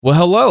Well,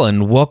 hello,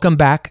 and welcome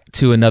back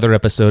to another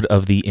episode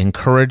of the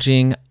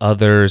Encouraging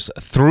Others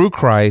Through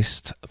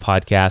Christ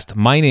podcast.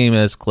 My name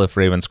is Cliff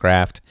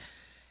Ravenscraft,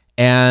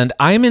 and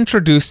I'm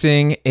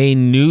introducing a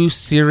new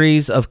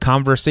series of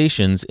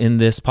conversations in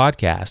this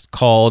podcast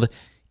called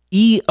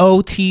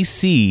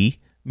EOTC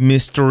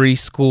Mystery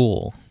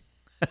School.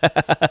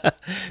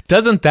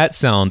 Doesn't that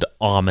sound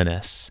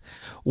ominous?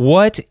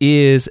 What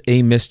is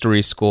a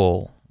mystery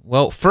school?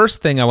 Well,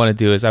 first thing I want to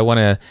do is I want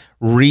to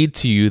read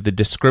to you the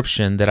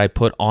description that I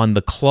put on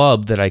the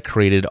club that I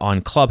created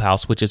on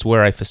Clubhouse, which is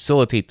where I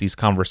facilitate these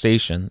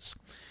conversations.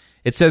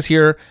 It says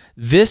here,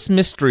 this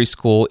mystery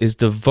school is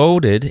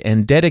devoted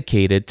and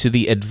dedicated to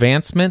the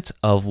advancement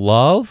of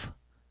love,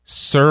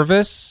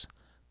 service,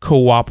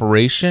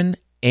 cooperation,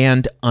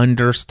 and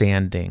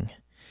understanding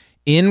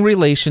in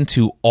relation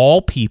to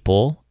all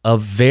people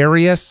of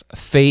various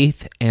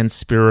faith and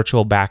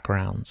spiritual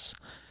backgrounds.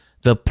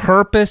 The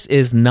purpose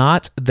is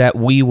not that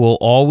we will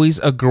always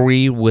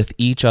agree with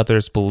each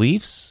other's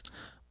beliefs,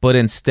 but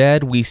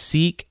instead we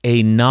seek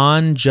a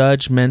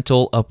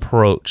non-judgmental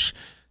approach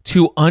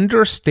to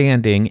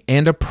understanding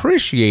and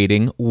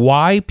appreciating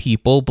why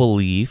people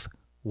believe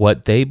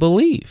what they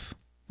believe.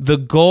 The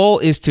goal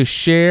is to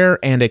share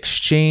and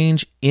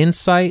exchange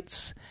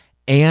insights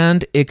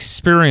and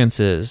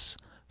experiences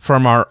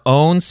from our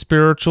own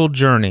spiritual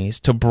journeys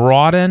to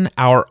broaden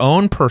our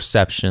own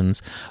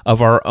perceptions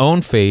of our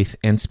own faith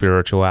and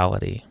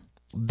spirituality.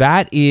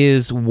 That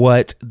is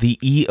what the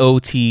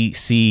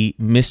EOTC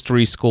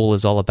Mystery School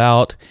is all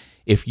about.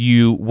 If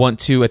you want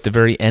to, at the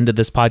very end of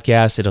this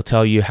podcast, it'll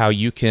tell you how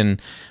you can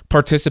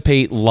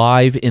participate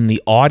live in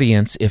the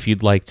audience if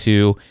you'd like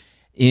to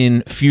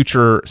in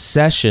future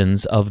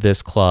sessions of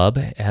this club,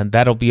 and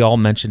that'll be all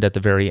mentioned at the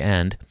very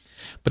end.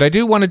 But I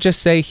do want to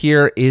just say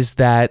here is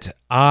that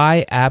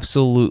I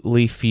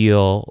absolutely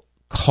feel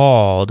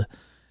called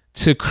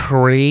to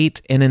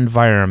create an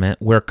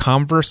environment where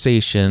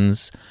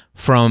conversations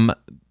from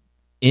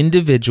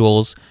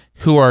individuals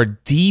who are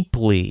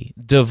deeply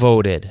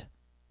devoted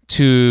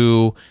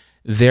to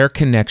their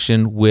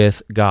connection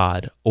with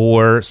God,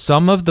 or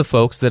some of the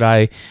folks that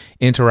I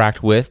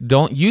interact with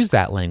don't use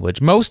that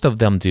language. Most of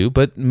them do,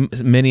 but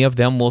many of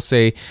them will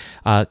say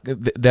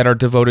that are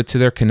devoted to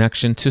their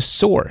connection to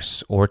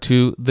Source or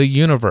to the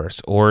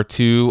universe or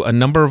to a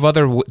number of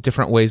other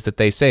different ways that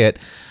they say it.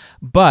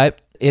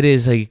 But it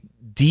is a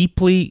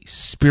deeply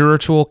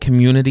spiritual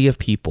community of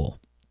people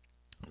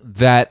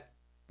that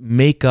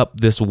make up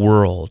this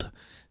world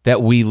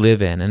that we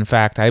live in. In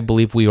fact, I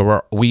believe we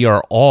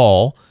are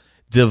all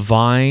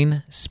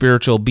divine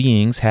spiritual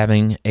beings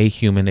having a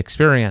human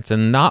experience.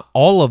 And not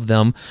all of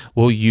them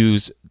will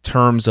use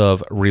terms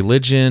of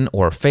religion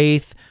or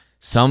faith.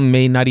 Some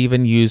may not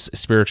even use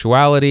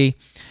spirituality.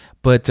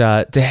 But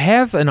to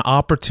have an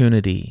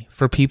opportunity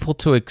for people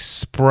to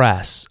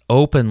express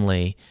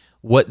openly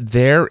what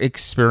their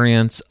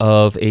experience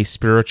of a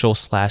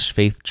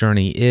spiritual/faith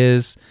journey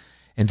is,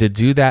 and to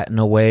do that in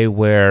a way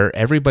where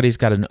everybody's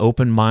got an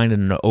open mind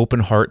and an open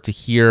heart to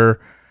hear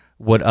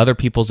what other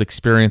people's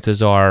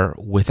experiences are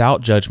without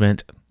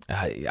judgment.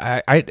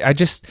 I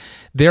just,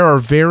 there are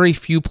very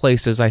few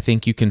places I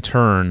think you can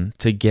turn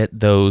to get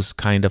those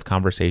kind of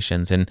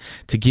conversations. And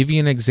to give you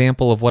an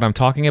example of what I'm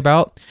talking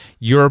about,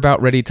 you're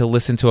about ready to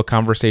listen to a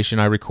conversation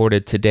I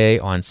recorded today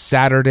on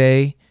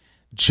Saturday,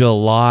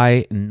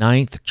 July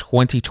 9th,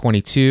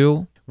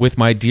 2022, with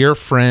my dear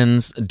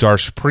friends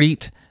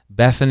Darshpreet,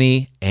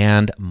 Bethany,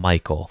 and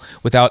Michael.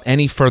 Without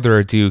any further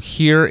ado,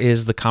 here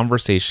is the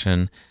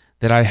conversation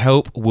that I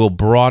hope will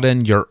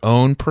broaden your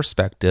own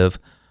perspective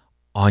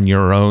on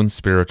your own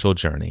spiritual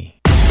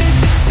journey.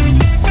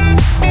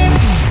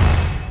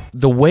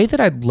 The way that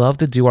I'd love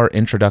to do our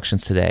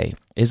introductions today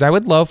is I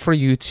would love for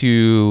you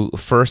to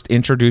first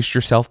introduce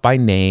yourself by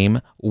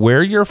name,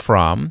 where you're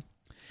from,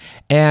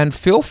 and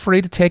feel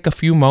free to take a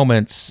few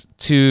moments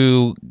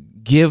to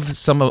give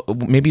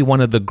maybe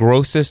one of the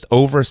grossest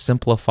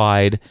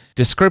oversimplified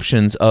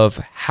descriptions of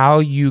how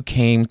you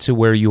came to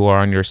where you are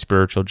on your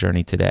spiritual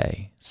journey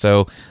today.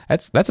 So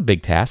that's a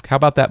big task. How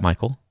about that,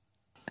 Michael?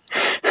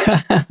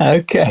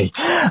 Okay,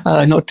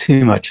 not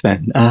too much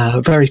then.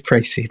 Very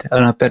précis,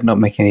 and I better not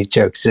make any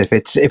jokes if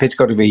it's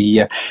got to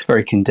be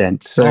very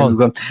condensed.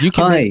 So you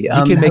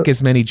can make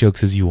as many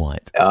jokes as you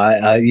want.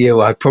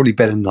 I probably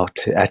better not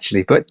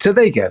actually. But so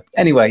there you go.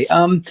 Anyway,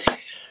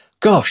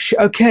 gosh,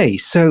 okay,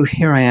 so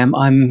here I am.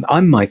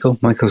 I'm Michael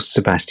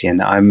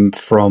Sebastian. I'm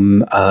from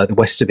the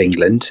west of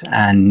England,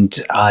 and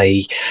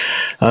I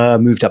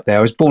moved up there.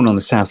 I was born on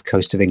the south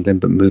coast of England,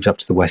 but moved up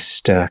to the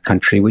west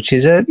country, which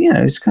is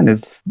it's kind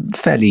of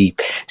fairly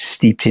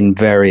steeped in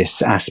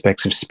various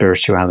aspects of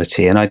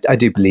spirituality. And I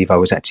do believe I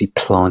was actually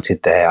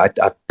planted there.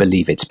 I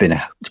believe it's been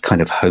a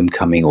kind of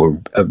homecoming or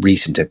a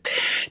reason to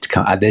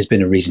come. There's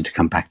been a reason to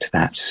come back to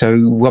that.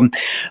 So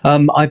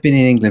I've been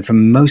in England for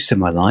most of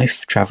my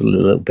life, traveled a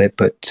little bit,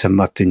 but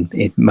I've been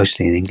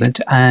mostly in England.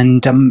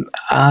 And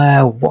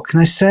what can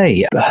I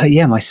say?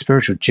 My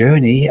spiritual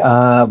journey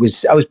I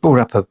was brought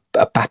up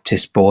a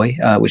Baptist boy,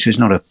 which was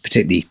not a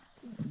particularly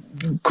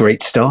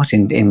great start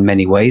in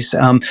many ways.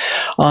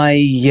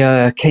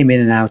 I came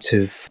in and out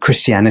of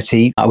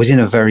Christianity. I was in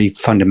a very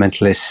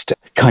fundamentalist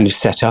kind of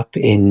setup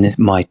in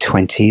my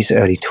 20s,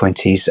 early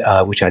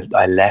 20s, which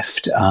I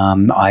left.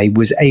 I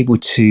was able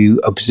to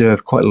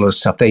observe quite a lot of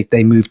stuff.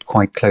 They moved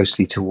quite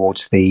closely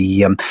towards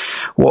the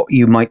what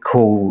you might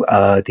call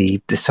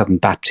the Southern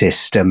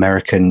Baptist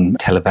American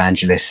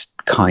televangelist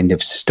kind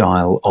of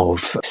style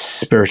of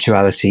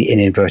spirituality, in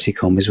inverted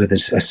commas, with a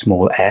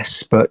small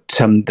s, but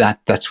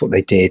that's what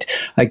they did.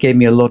 It gave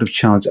me a lot of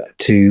chance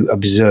to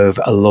observe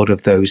a lot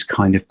of those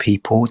kind of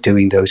people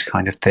doing those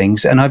kind of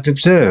things, and I've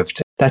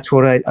observed. That's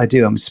what I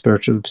do. I'm a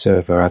spiritual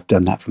observer. I've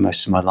done that for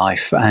most of my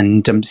life,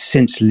 and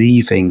since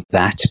leaving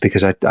that,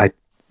 because I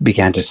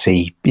began to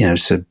see,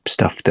 some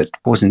stuff that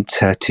wasn't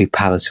too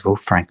palatable,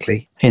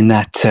 frankly, in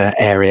that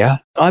area.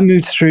 I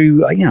moved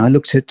through, I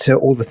looked at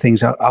all the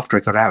things after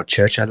I got out of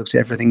church. I looked at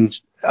everything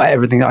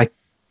I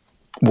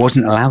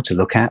wasn't allowed to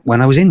look at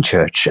when I was in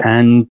church.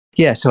 And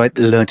so I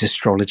learned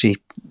astrology,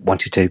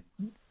 wanted to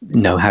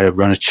know how to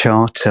run a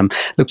chart,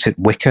 looked at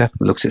Wicca,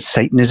 looked at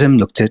Satanism,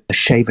 looked at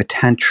Shaiva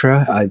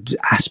Tantra.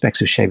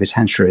 Aspects of Shaiva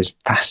Tantra is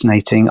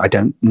fascinating. I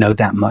don't know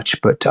that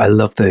much, but I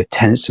love the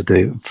tenets of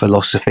the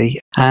philosophy.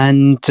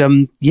 And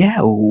from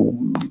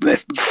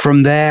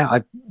there,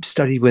 I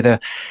studied with a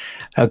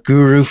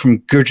guru from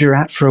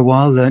Gujarat for a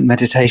while, learned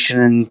meditation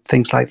and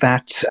things like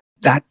that.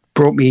 That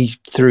brought me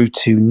through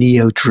to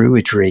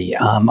neo-Druidry.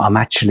 I'm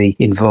actually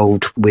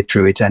involved with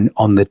Druids and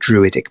on the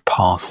Druidic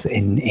path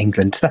in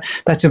England.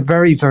 That's a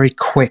very, very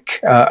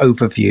quick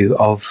overview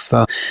of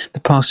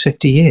the past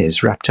 50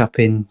 years, wrapped up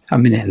in a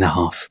minute and a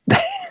half.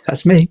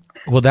 That's me.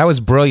 Well, that was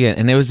brilliant.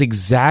 And it was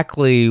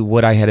exactly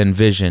what I had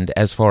envisioned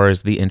as far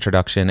as the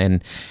introduction.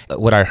 And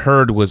what I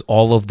heard was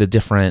all of the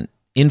different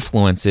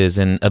influences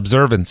and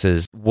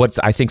observances. What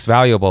I think is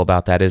valuable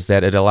about that is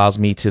that it allows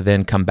me to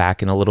then come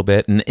back in a little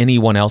bit, and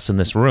anyone else in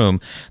this room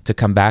to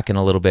come back in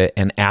a little bit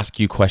and ask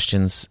you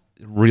questions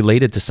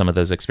related to some of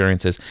those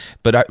experiences.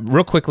 But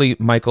real quickly,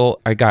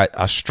 Michael, I got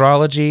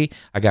astrology,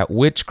 I got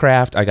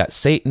witchcraft, I got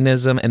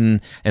Satanism,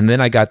 and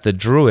then I got the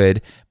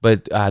Druid.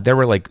 But there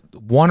were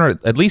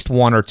at least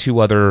one or two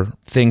other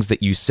things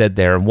that you said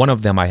there, and one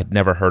of them I had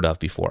never heard of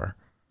before.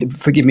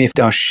 Forgive me if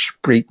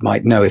Darshpreet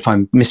might know if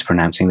I'm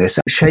mispronouncing this.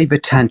 Shaiva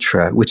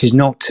Tantra, which is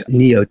not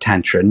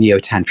Neo-Tantra.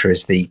 Neo-Tantra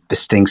is the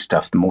sting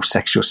stuff, the more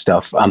sexual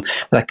stuff.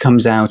 That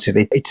comes out of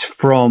it. It's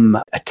from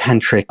a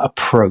tantric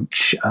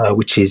approach,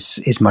 which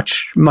is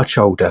much, much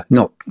older.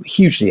 Not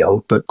hugely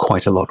old, but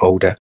quite a lot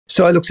older.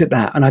 So I looked at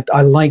that, and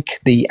I like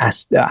the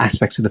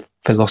aspects of the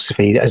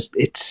philosophy. As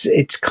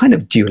it's kind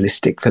of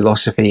dualistic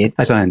philosophy,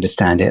 as I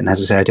understand it. And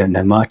as I say, I don't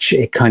know much.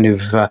 It kind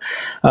of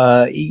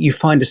you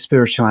find a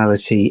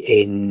spirituality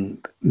in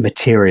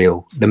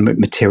the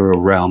material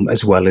realm,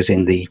 as well as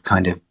in the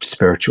kind of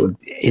spiritual,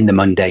 in the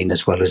mundane,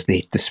 as well as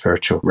the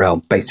spiritual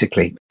realm,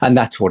 basically. And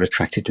that's what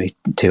attracted me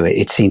to it.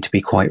 It seemed to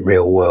be quite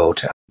real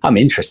world. I'm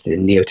interested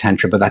in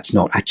Neo-Tantra, but that's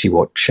not actually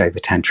what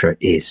Shaiva Tantra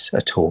is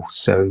at all.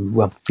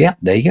 So,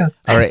 there you go.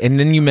 All right. And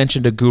then you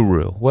mentioned a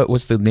guru.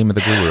 What's the name of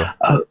the guru?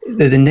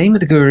 The name of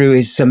the guru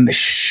is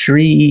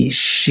Sri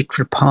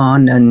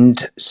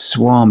Shikripanand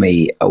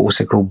Swami,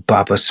 also called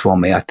Baba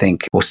Swami, I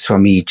think, or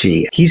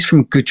Swamiji. He's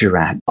from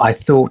Gujarat. I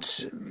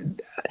thought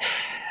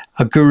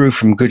a guru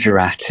from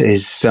Gujarat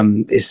is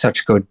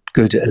such good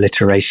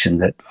alliteration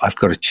that I've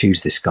got to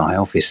choose this guy.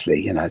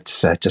 Obviously,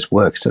 it's just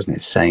works, doesn't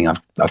it? Saying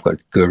I've got a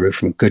guru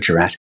from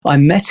Gujarat. I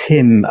met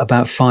him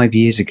about 5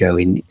 years ago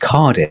in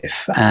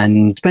Cardiff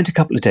and spent a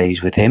couple of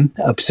days with him,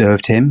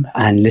 observed him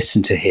and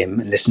listened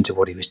to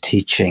what he was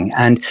teaching.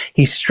 And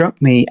he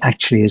struck me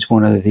actually as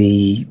one of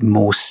the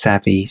more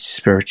savvy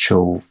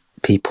spiritual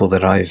people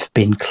that I've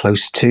been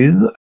close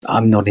to.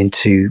 I'm not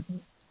into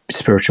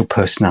spiritual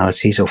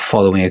personalities or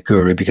following a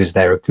guru because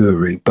they're a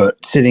guru,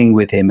 but sitting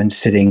with him and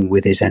sitting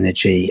with his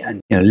energy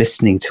and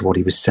listening to what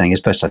he was saying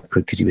as best I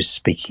could, because he was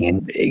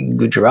speaking in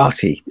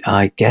Gujarati,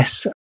 I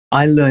guess.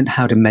 I learned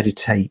how to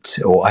meditate,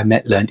 or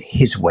learned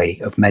his way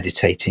of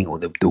meditating, or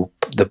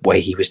the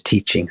way he was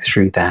teaching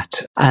through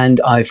that.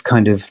 And I've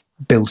kind of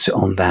built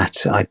on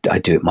that. I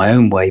do it my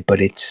own way, but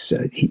it was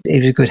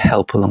a good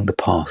help along the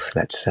path,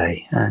 let's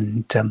say.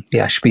 And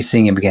I should be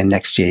seeing him again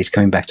next year. He's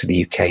coming back to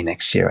the UK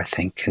next year, I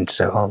think. And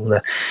so I'll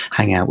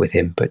hang out with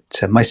him.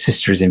 But my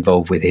sister is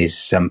involved with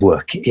his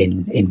work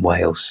in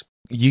Wales.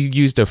 You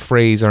used a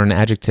phrase or an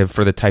adjective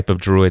for the type of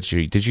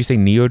druidry. Did you say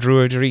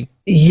neo-druidry?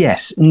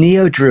 Yes,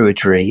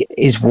 neo-druidry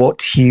is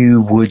what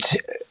you would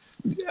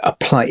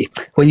apply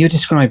when you're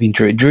describing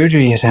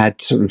Druidry has had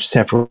sort of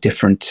several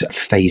different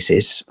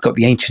phases. Got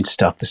the ancient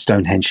stuff, the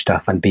Stonehenge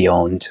stuff, and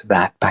beyond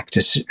that, back to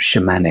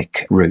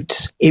shamanic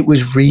roots. It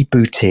was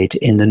rebooted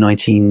in the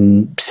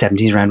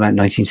 1970s, around about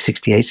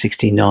 1968,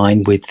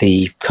 69, with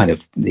the kind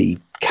of the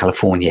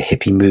California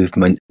hippie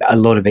movement. A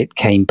lot of it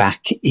came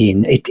back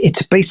in.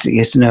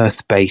 It's an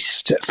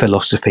earth-based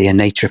philosophy, a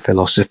nature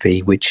philosophy,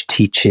 which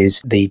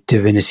teaches the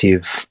divinity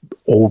of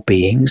all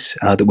beings,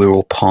 that we're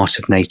all part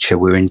of nature,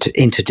 we're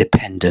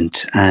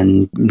interdependent,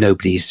 and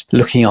nobody's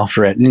looking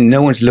after it.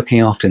 No one's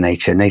looking after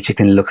nature. Nature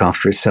can look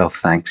after itself,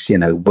 thanks.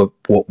 But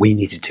what we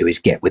need to do is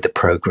get with the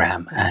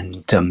program.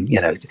 And,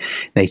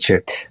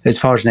 nature, as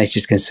far as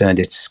nature's concerned,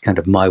 it's kind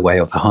of my way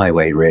or the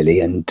highway, really.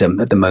 And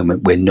at the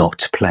moment, we're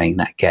not playing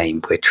that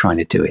game. We're trying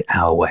to do it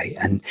our way,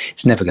 and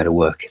it's never going to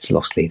work. It's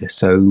lost leader.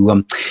 So,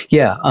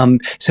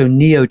 so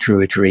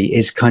Neo-Druidry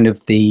is kind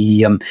of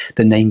the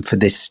name for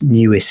this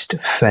newest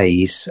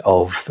phase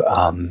of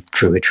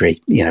Druidry,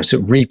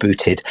 sort of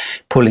rebooted,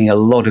 pulling a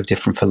lot of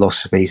different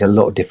philosophies, a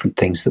lot of different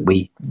things that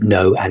we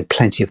know, and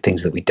plenty of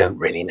things that we don't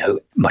really know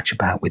much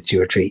about with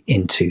Druidry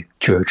into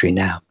Druidry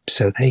now.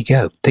 So there you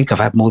go. I think I've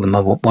had more than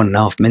my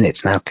 1.5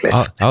 minutes now, Cliff.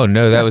 Oh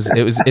no,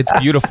 it's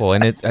beautiful,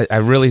 and I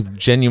really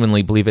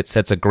genuinely believe it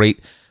sets a great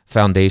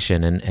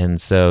foundation,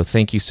 and so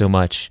thank you so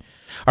much.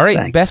 All right,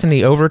 thanks.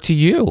 Bethany, over to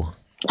you.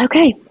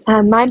 Okay,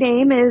 my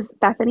name is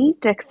Bethany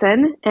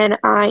Dixon, and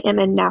I am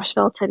in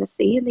Nashville,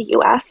 Tennessee, in the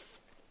U.S.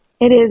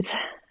 It is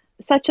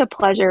such a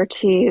pleasure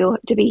to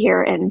be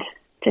here and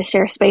to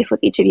share space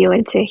with each of you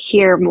and to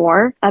hear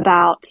more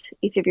about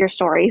each of your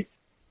stories.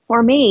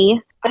 For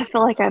me, I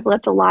feel like I've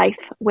lived a life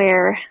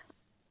where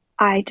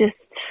I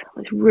just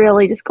was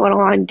really just going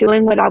along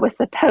doing what I was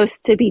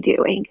supposed to be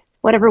doing,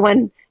 what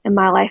everyone in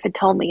my life had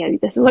told me,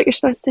 this is what you're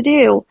supposed to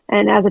do.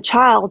 And as a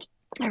child,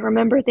 I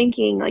remember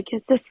thinking, like,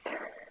 is this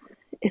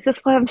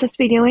what I'm supposed to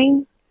be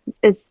doing?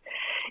 Is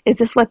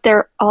this what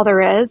all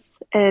there is?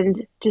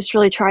 And just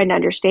really trying to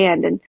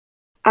understand. And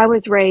I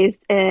was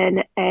raised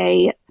in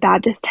a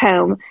Baptist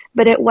home,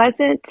 but it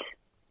wasn't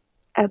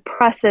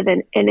oppressive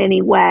in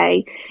any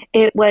way.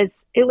 It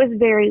was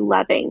very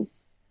loving.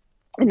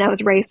 And I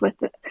was raised with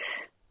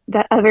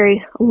a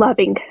very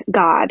loving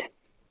God.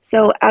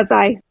 So as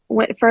I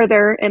went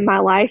further in my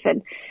life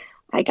and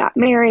I got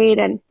married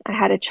and I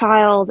had a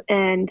child,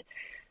 and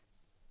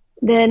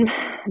then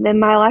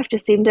my life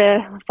just seemed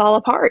to fall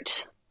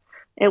apart.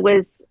 It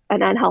was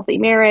an unhealthy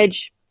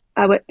marriage.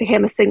 I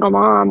became a single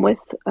mom with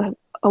a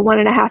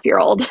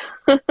 1.5-year-old.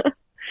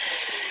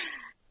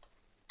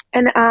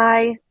 And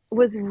I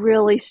was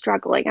really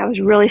struggling. I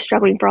was really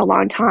struggling for a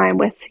long time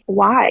with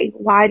why?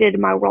 Why did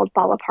my world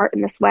fall apart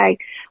in this way?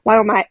 Why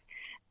were my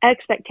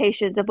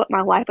expectations of what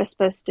my life was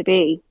supposed to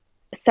be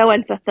so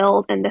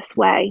unfulfilled in this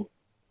way?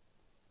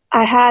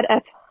 I had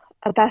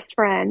a best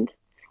friend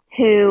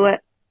who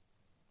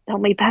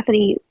told me,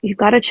 Bethany, you've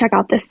got to check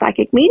out this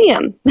psychic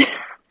medium. I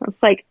was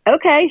like,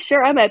 okay,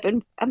 sure, I'm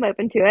open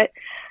to it.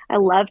 I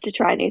love to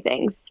try new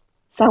things.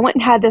 So I went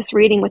and had this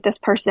reading with this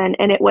person,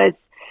 and it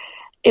was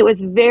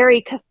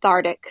very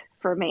cathartic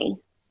for me.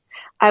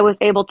 I was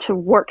able to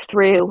work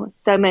through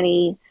so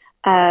many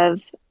of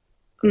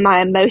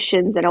my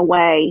emotions in a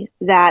way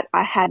that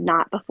I had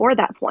not before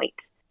that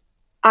point.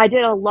 I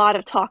did a lot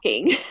of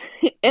talking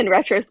in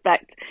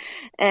retrospect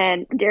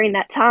and during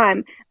that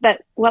time,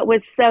 but what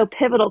was so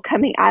pivotal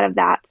coming out of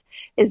that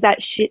is that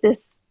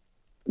this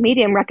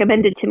medium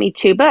recommended to me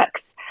 2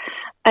 books,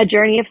 A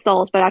Journey of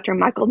Souls by Dr.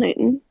 Michael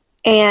Newton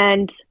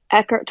and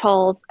Eckhart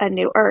Tolle's A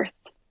New Earth.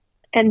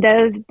 And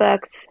those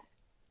books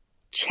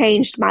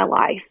changed my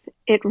life.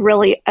 It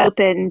really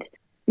opened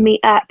me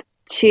up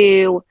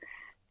to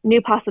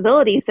new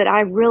possibilities that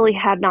I really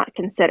had not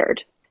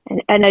considered.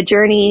 And A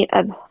Journey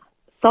of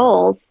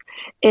Souls,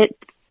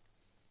 it's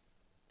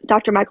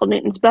Dr. Michael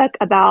Newton's book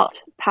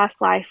about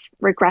past life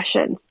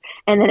regressions.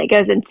 And then it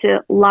goes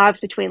into lives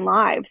between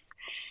lives.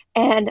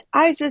 And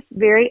I was just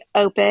very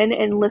open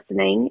and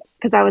listening,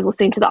 because I was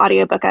listening to the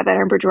audiobook of it. I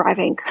remember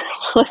driving,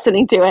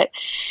 listening to it.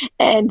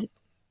 And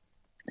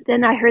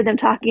then I heard them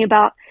talking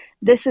about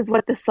this is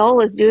what the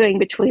soul is doing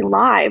between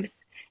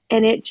lives.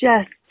 And it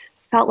just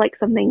felt like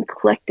something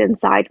clicked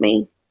inside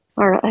me,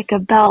 or like a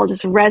bell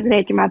just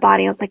resonated through my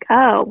body. I was like,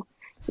 oh,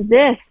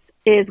 this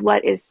is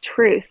what is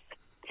truth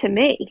to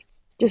me.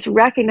 Just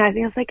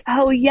recognizing, I was like,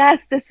 oh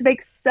yes, this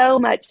makes so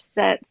much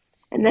sense.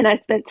 And then I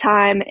spent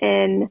time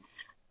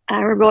I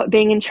remember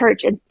being in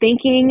church and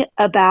thinking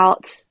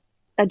about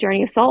A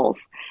Journey of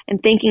Souls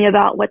and thinking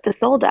about what the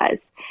soul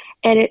does.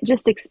 And it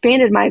just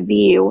expanded my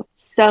view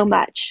so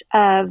much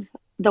of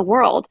the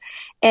world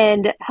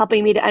and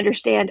helping me to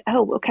understand,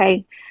 oh,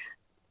 okay,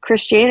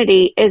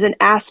 Christianity is an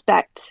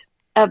aspect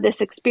of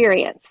this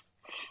experience.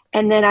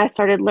 And then I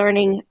started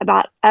learning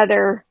about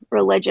other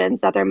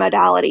religions, other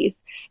modalities,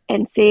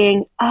 and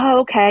seeing, oh,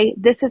 okay,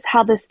 this is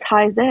how this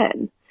ties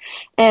in.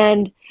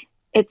 And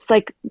it's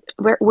like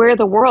we're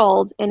the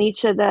world, and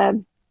each of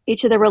the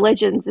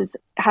religions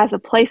has a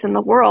place in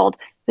the world,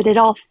 but it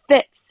all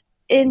fits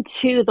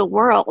into the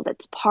world.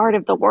 It's part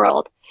of the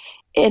world.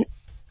 And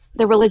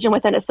the religion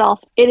within itself,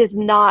 it is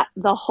not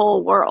the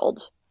whole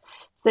world.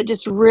 So it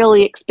just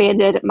really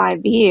expanded my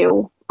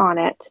view on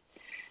it.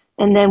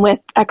 And then with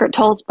Eckhart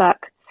Tolle's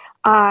book,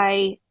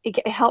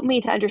 it helped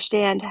me to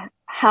understand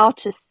how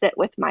to sit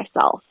with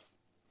myself.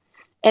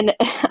 And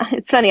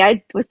it's funny,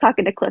 I was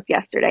talking to Cliff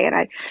yesterday, and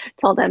I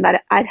told him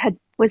that I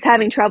was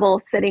having trouble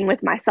sitting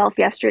with myself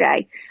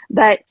yesterday,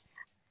 but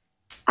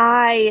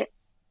I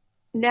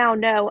now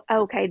know,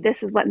 okay,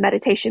 this is what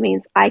meditation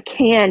means. I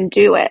can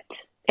do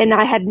it. And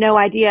I had no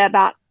idea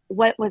about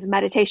what was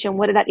meditation.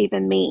 What did that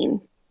even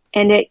mean?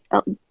 And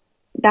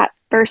that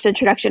first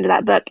introduction to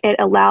that book, it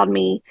allowed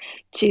me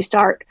to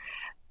start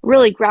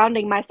really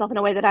grounding myself in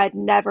a way that I'd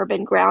never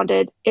been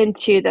grounded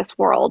into this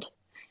world.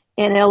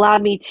 And it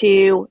allowed me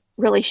to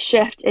really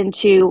shift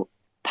into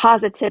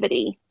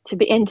positivity,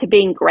 into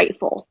being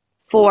grateful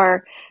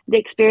for the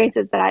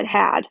experiences that I'd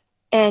had.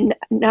 And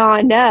now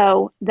I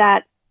know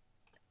that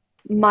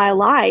my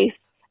life,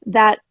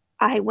 that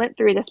I went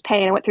through this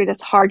pain, I went through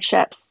this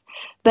hardships,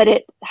 but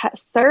it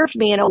served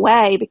me in a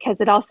way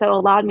because it also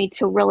allowed me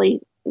to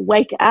really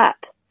wake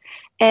up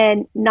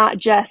and not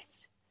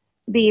just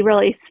be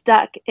really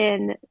stuck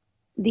in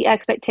the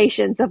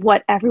expectations of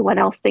what everyone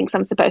else thinks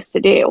I'm supposed to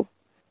do.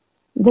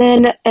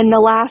 Then in the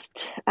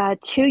last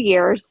 2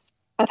 years,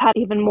 I've had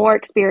even more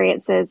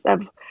experiences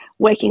of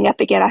waking up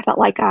again. I felt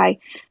like I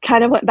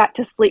kind of went back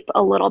to sleep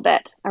a little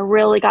bit. I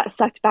really got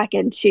sucked back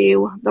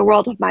into the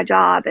world of my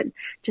job and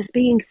just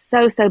being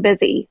so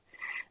busy.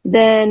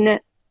 Then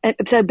I'm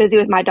so busy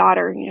with my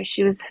daughter.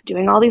 She was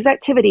doing all these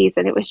activities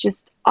and it was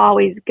just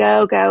always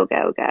go, go,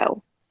 go,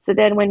 go. So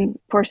then when,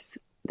 of course,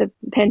 the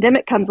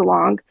pandemic comes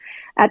along,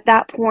 at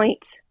that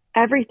point,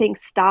 everything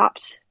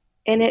stopped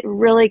and it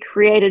really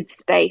created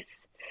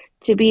space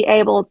to be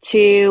able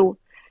to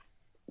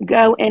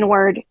go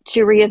inward,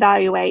 to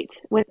reevaluate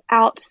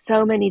without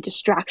so many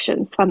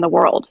distractions from the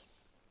world.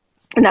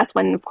 And that's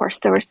when, of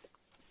course, there was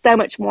so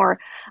much more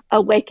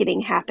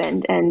awakening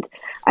happened. And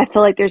I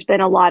feel like there's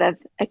been a lot of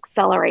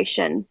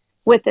acceleration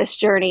with this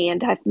journey.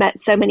 And I've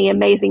met so many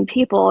amazing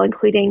people,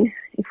 including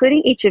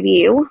each of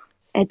you.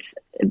 It's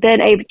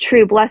been a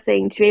true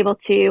blessing to be able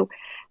to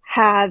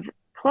have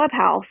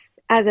Clubhouse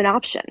as an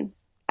option.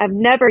 I've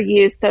never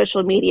used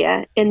social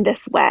media in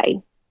this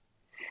way.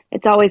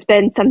 It's always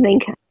been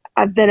something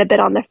I've been a bit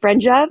on the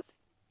fringe of,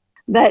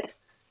 but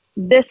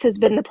this has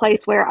been the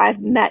place where I've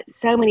met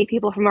so many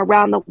people from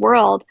around the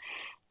world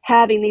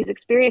having these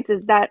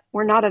experiences that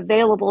were not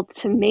available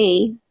to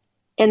me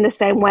in the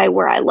same way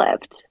where I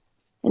lived.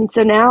 And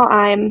so now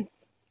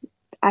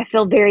I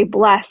feel very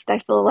blessed. I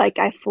feel like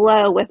I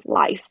flow with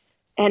life.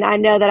 And I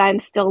know that I'm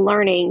still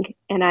learning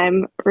and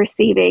I'm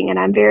receiving, and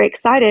I'm very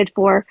excited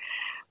for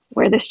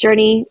where this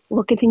journey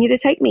will continue to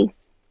take me.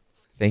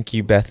 Thank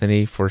you,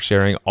 Bethany, for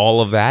sharing all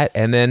of that.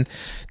 And then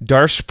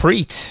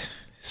Darshpreet,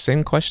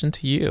 same question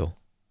to you.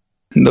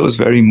 That was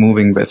very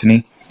moving,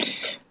 Bethany.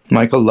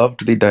 Michael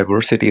loved the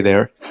diversity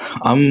there.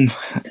 I'm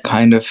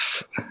kind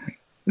of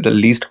the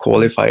least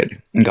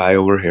qualified guy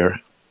over here,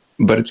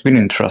 but it's been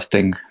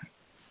interesting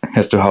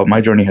as to how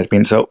my journey has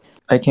been. So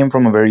I came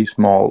from a very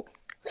small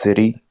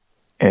city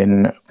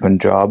in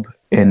Punjab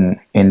in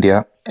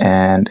India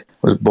and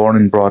was born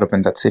and brought up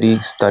in that city,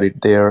 studied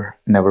there,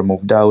 never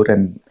moved out.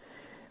 And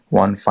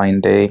one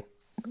fine day,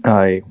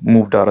 I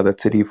moved out of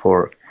that city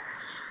for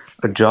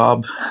a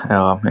job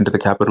into the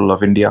capital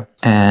of India.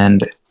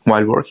 And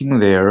while working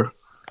there,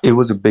 it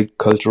was a big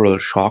cultural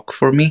shock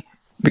for me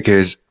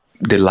because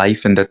the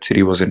life in that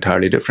city was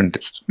entirely different.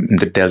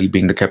 The Delhi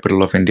being the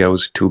capital of India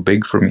was too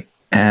big for me.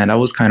 And I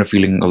was kind of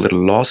feeling a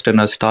little lost,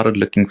 and I started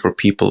looking for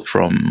people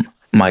from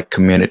my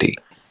community.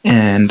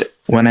 And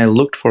when I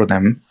looked for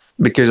them,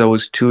 because I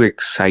was too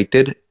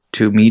excited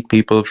to meet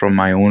people from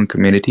my own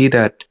community,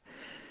 that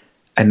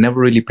I never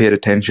really paid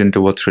attention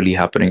to what's really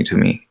happening to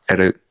me at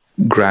a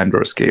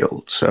grander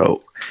scale.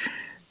 So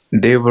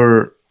they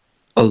were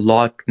a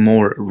lot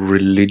more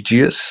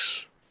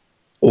religious,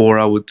 or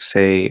I would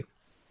say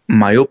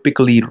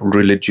myopically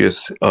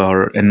religious,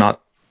 and not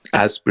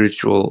as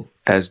spiritual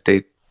as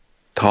they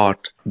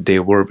thought they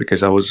were,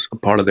 because I was a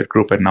part of that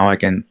group and now I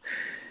can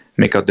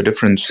make out the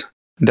difference.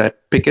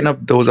 That picking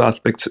up those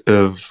aspects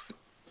of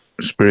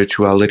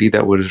spirituality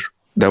that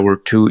were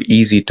too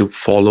easy to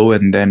follow,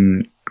 and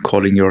then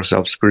calling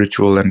yourself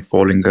spiritual and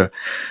following a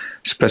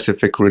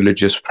specific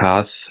religious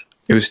path,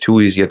 it was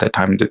too easy at that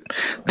time. That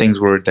things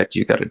were that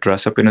you got to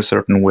dress up in a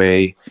certain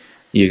way,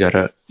 you got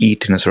to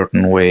eat in a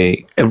certain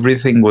way.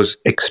 Everything was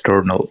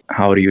external.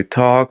 How do you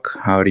talk?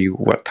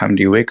 What time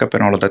do you wake up,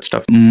 and all of that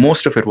stuff.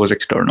 Most of it was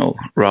external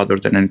rather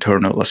than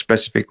internal. A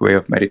specific way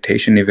of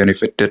meditation, even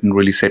if it didn't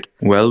really sit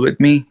well with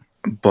me,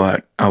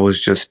 but I was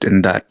just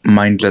in that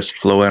mindless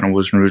flow, and I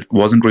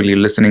wasn't really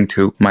listening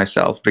to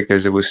myself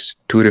because it was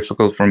too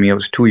difficult for me. I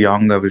was too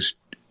young. I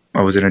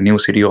was in a new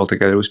city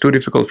altogether. It was too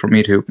difficult for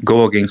me to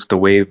go against the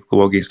wave,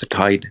 go against the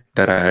tide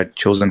that I had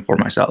chosen for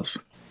myself.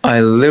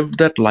 I lived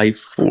that life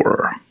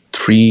for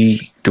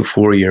 3 to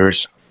 4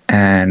 years,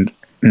 and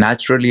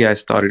naturally I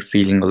started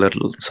feeling a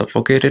little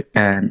suffocated,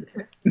 and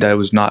that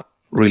was not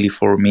really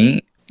for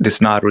me. This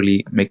is not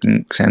really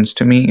making sense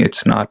to me.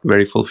 It's not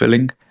very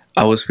fulfilling.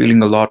 I was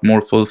feeling a lot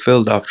more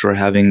fulfilled after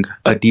having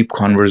a deep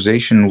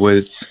conversation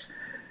with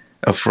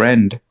a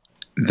friend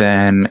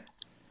than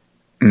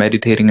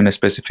meditating in a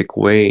specific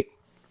way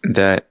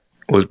that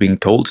was being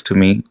told to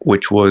me,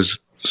 which was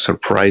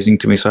surprising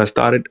to me. So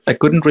I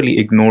couldn't really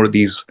ignore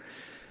these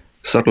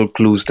subtle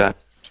clues that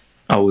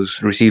I was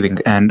receiving.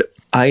 And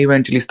I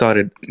eventually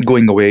started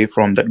going away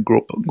from that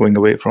group, going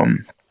away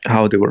from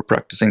how they were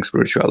practicing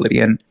spirituality.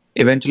 And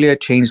eventually I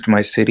changed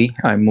my city.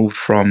 I moved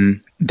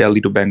from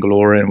Delhi to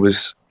Bangalore and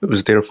was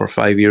there for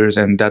 5 years.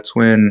 And that's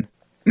when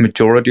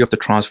majority of the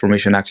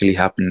transformation actually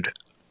happened.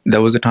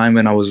 There was a time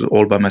when I was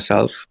all by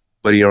myself,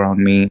 nobody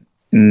around me,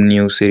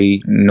 new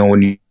city, no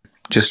one,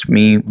 just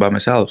me by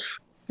myself.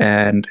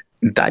 And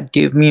that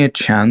gave me a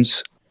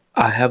chance.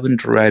 I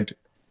haven't read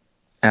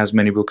as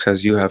many books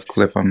as you have,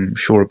 Cliff, I'm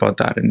sure about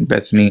that, and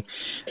Bethany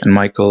and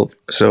Michael.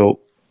 So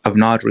I've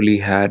not really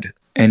had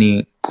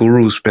any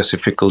guru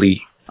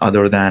specifically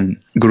other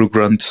than Guru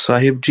Granth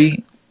Sahib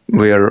Ji,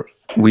 where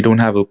we don't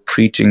have a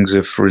preachings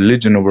of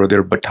religion over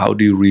there, but how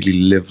do you really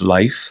live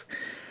life?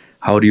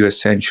 How do you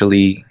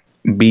essentially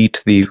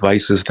beat the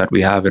vices that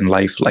we have in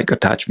life, like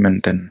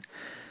attachment and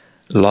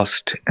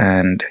lust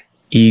and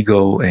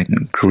ego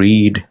and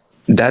greed?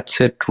 That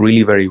sit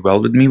really very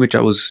well with me, which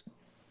I was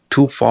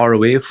too far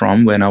away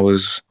from when I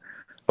was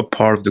a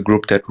part of the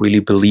group that really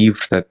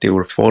believed that they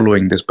were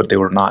following this, but they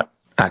were not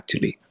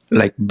actually.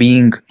 Like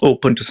being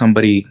open to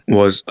somebody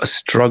was a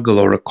struggle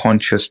or a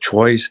conscious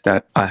choice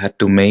that I had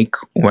to make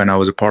when I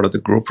was a part of the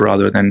group,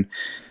 rather than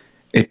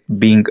it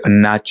being a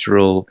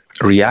natural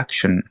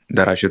reaction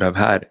that I should have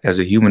had as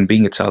a human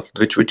being itself,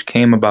 which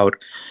came about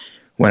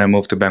when I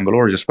moved to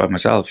Bangalore just by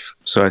myself.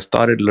 So I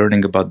started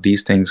learning about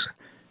these things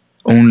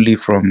only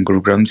from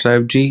Guru Granth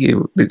Sahib Ji.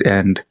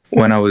 And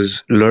when I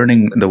was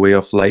learning the way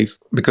of life,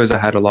 because I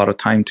had a lot of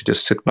time to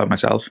just sit by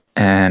myself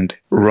and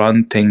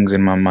run things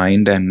in my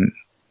mind and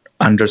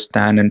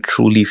understand and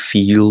truly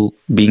feel,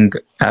 being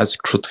as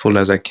truthful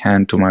as I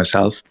can to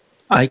myself,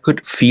 I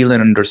could feel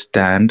and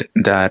understand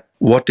that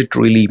what it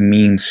really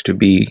means to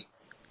be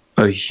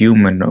a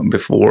human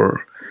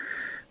before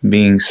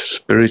being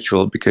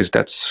spiritual, because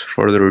that's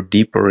further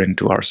deeper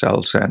into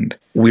ourselves. And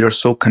we are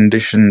so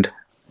conditioned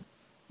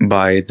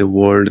by the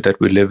world that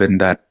we live in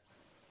that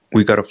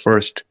we got to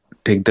first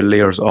take the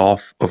layers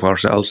off of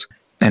ourselves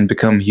and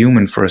become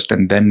human first,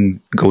 and then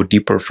go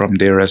deeper from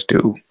there as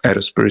to at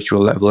a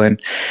spiritual level.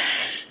 And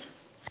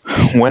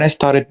when I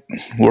started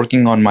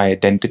working on my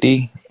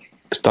identity,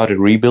 started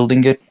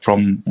rebuilding it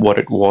from what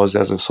it was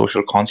as a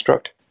social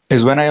construct,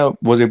 is when I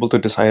was able to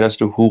decide as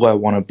to who I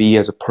want to be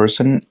as a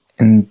person.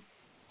 And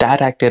that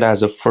acted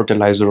as a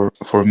fertilizer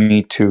for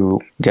me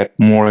to get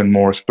more and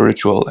more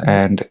spiritual.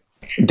 And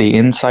the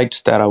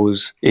insights that I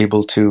was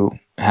able to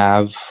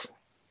have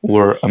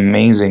were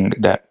amazing,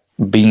 that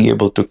being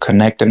able to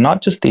connect, and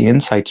not just the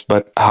insights,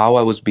 but how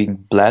I was being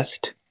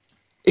blessed.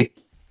 It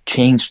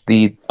changed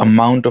the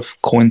amount of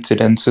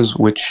coincidences,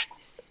 which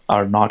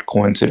are not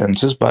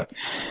coincidences, but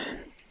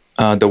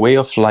the way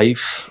of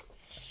life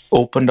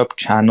opened up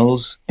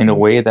channels in a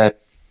way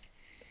that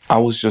I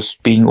was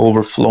just being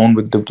overflown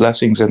with the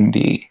blessings and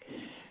the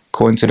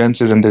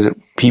coincidences, and the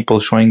people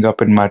showing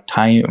up in my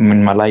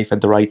life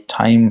at the right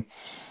time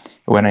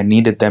when I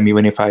needed them,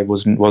 even if I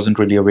wasn't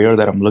really aware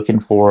that I'm looking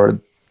for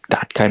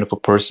that kind of a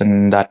person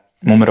in that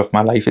moment of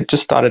my life. It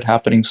just started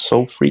happening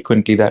so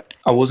frequently that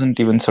I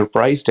wasn't even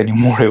surprised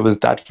anymore. It was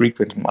that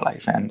frequent in my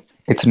life, and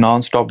it's a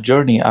non-stop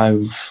journey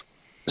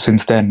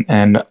since then,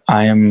 and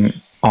I am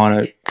on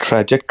a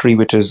trajectory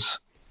which is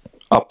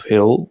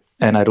uphill,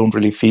 and I don't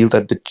really feel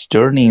that the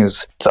journey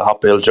it's an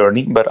uphill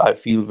journey, but I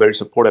feel very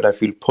supported. I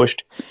feel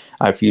pushed.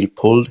 I feel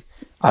pulled.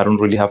 I don't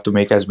really have to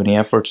make as many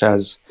efforts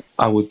as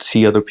I would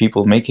see other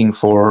people making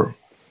for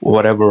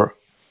whatever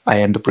I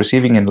end up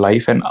receiving in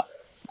life. And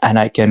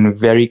I can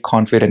very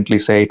confidently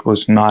say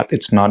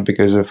it's not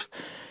because of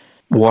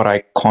what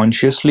I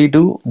consciously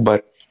do,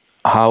 but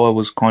how I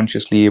was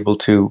consciously able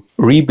to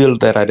rebuild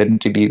that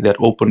identity that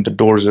opened the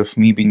doors of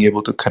me being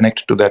able to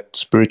connect to that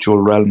spiritual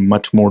realm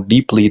much more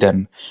deeply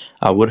than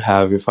I would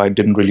have if I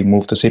didn't really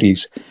move the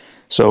cities.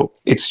 So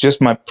it's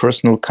just my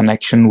personal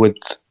connection with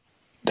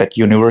that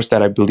universe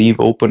that I believe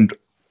opened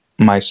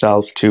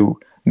myself to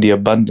the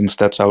abundance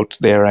that's out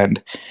there.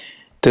 And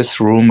this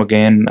room,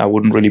 again, I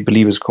wouldn't really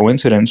believe is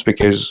coincidence,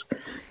 because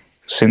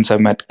since I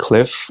met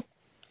Cliff,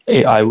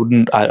 I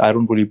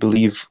don't really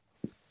believe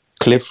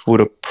Cliff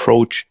would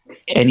approach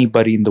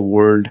anybody in the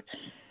world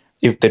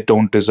if they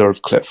don't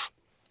deserve Cliff.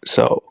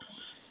 So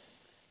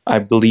I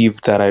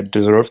believe that I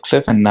deserve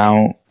Cliff, and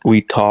now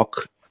we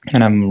talk,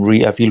 and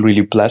I feel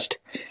really blessed.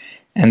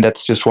 And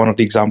that's just one of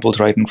the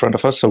examples right in front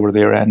of us over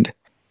there. And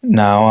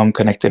now I'm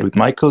connected with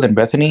Michael and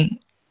Bethany.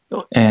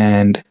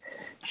 And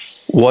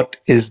what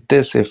is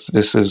this if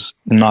this is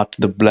not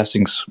the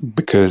blessings?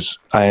 Because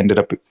I ended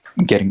up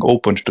getting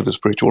opened to the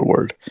spiritual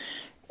world.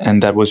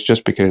 And that was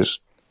just because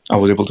I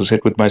was able to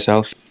sit with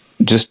myself,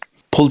 just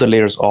pull the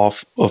layers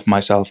off of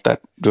myself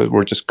that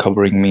were just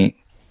covering me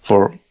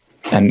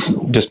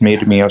and just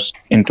made me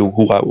into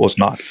who I was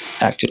not,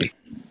 actually.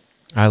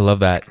 I love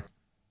that.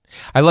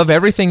 I love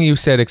everything you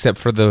said except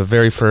for the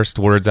very first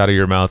words out of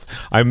your mouth.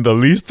 I'm the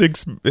least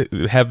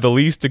have the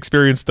least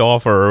experience to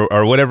offer,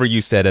 or whatever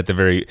you said at the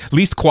very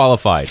least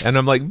qualified. And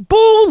I'm like,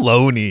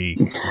 baloney.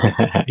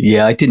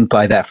 Yeah, I didn't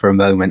buy that for a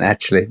moment,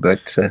 actually,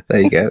 but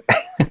there you go.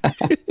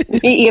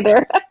 Me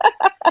either.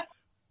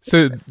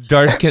 So,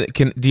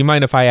 Darsh, do you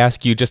mind if I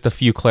ask you just a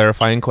few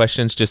clarifying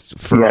questions, just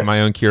for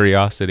my own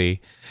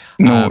curiosity?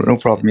 No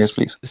problem. Yes,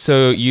 please.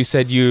 So you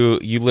said you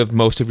lived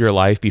most of your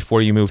life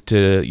before you moved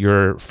to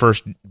your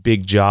first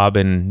big job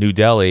in New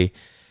Delhi.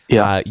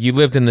 Yeah. You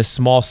lived in this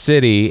small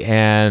city,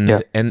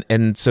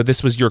 and so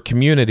this was your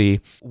community.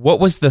 What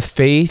was the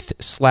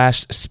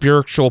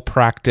faith/spiritual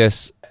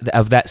practice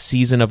of that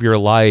season of your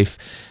life?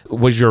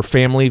 Was your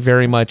family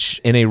very much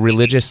in a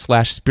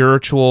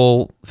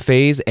religious/spiritual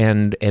phase?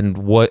 And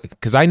what?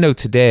 Because I know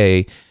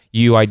today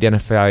you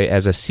identify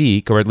as a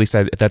Sikh, or at least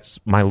that's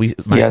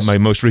my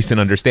most recent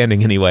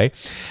understanding anyway.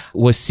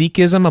 Was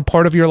Sikhism a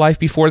part of your life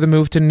before the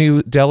move to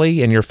New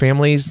Delhi and your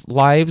family's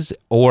lives,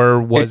 or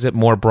was it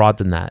more broad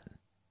than that?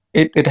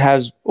 It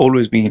has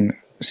always been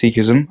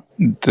Sikhism.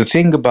 The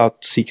thing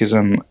about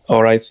Sikhism,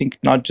 or I think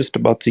not just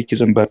about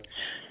Sikhism, but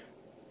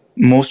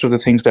most of the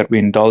things that we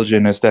indulge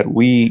in, is that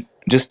we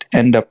just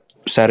end up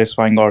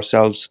satisfying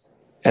ourselves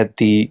at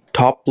the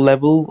top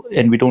level,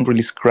 and we don't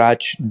really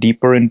scratch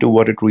deeper into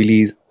what it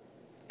really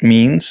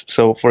means.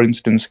 So, for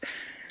instance,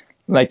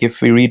 like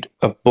if we read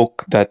a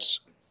book that's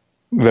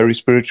very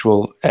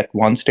spiritual at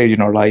one stage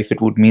in our life,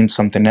 it would mean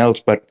something else.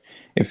 But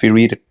if we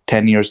read it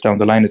 10 years down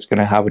the line, it's going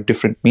to have a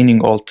different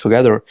meaning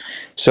altogether.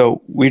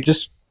 So we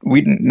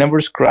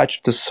never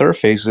scratched the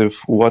surface of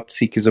what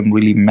Sikhism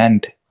really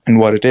meant and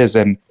what it is.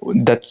 And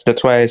that's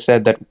why I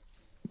said that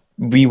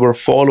we were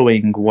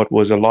following what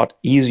was a lot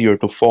easier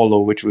to follow,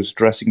 which was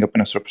dressing up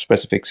in a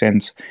specific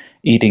sense,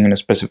 eating in a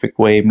specific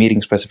way,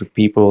 meeting specific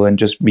people, and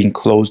just being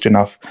closed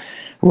enough,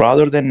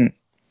 rather than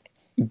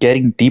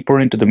getting deeper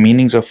into the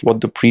meanings of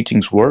what the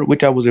preachings were,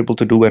 which I was able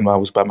to do when I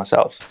was by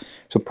myself.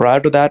 So prior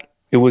to that,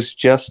 it was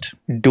just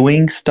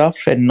doing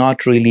stuff and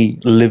not really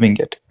living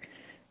it,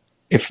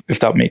 if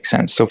that makes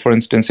sense. So for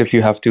instance, if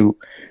you have to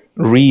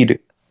read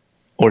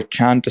or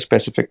chant a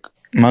specific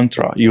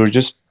mantra, you're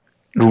just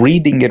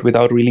reading it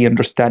without really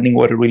understanding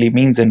what it really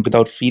means and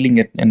without feeling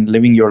it and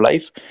living your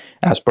life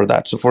as per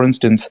that. So for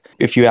instance,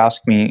 if you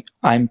ask me,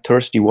 I'm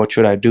thirsty, what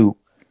should I do?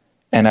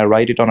 And I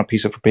write it on a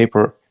piece of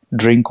paper,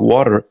 drink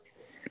water,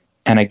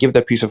 and I give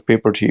that piece of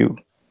paper to you.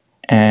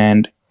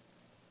 And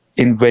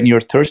when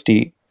you're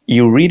thirsty,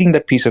 you're reading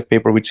that piece of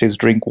paper which says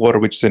drink water,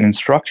 which is an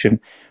instruction,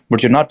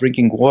 but you're not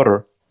drinking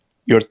water.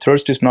 Your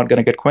thirst is not going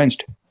to get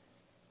quenched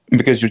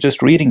because you're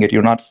just reading it.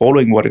 You're not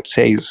following what it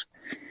says.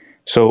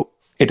 So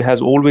it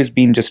has always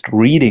been just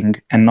reading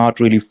and not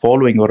really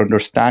following or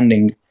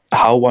understanding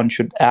how one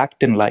should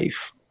act in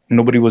life.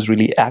 Nobody was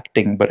really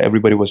acting, but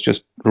everybody was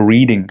just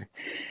reading.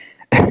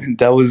 And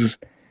that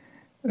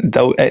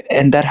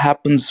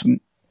happens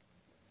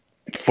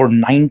for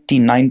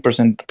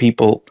 99% of the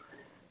people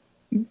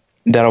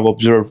that I've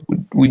observed.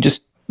 We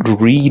just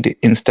read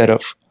instead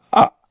of...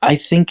 I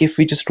think if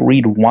we just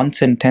read one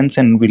sentence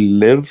and we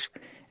live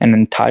an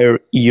entire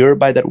year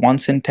by that one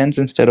sentence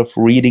instead of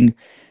reading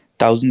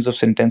thousands of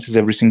sentences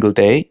every single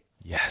day,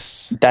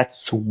 yes,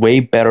 that's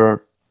way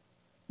better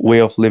way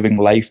of living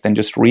life than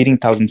just reading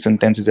 1,000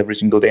 sentences every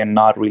single day and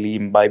not really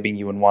imbibing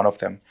even one of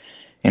them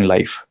in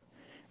life.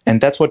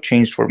 And that's what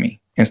changed for me.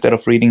 Instead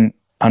of reading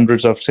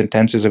hundreds of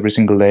sentences every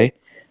single day,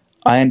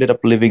 I ended up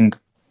living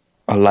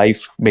a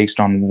life based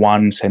on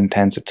one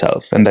sentence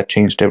itself, and that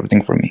changed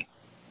everything for me.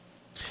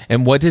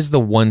 And what is the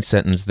one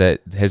sentence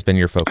that has been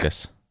your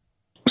focus?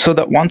 So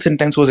that one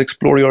sentence was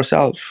explore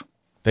yourself.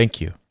 Thank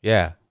you.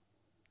 Yeah.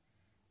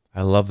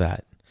 I love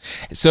that.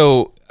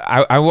 So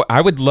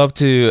I would love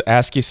to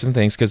ask you some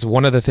things, because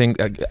one of the things,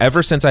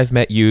 ever since I've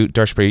met you,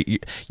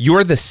 Darshpreet,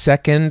 you're the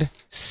second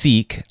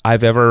Sikh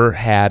I've ever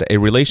had a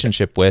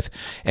relationship with.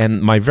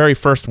 And my very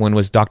first one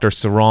was Dr.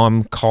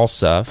 Saram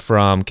Khalsa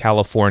from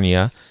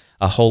California,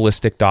 a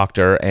holistic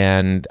doctor.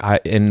 And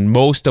in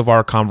most of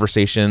our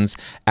conversations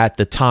at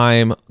the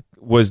time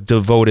was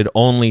devoted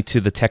only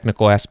to the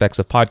technical aspects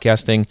of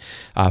podcasting,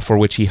 for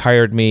which he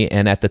hired me.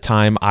 And at the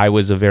time, I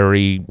was a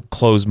very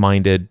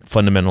closed-minded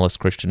fundamentalist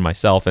Christian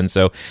myself. And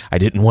so I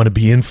didn't want to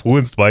be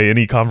influenced by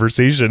any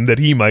conversation that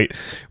he might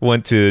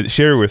want to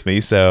share with me.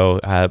 So,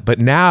 but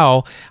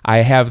now I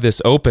have this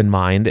open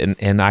mind,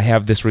 and I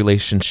have this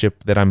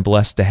relationship that I'm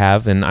blessed to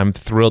have, and I'm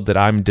thrilled that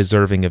I'm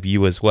deserving of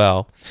you as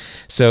well.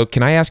 So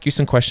can I ask you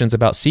some questions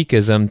about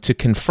Sikhism to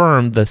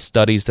confirm the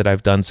studies that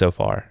I've done so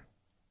far?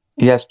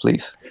 Yes,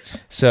 please.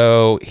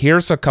 So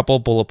here's a couple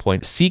bullet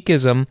points.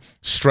 Sikhism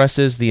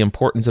stresses the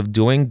importance of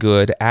doing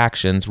good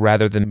actions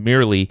rather than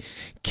merely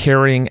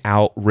carrying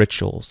out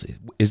rituals.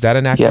 Is that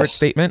an accurate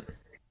statement?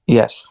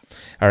 Yes.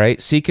 All right.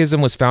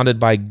 Sikhism was founded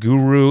by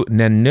Guru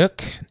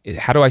Nanak.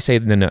 How do I say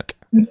Nanak?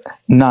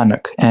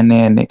 Nanak.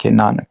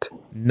 Nanak.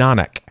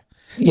 Nanak.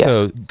 Yes.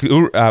 So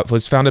Guru,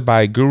 was founded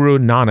by Guru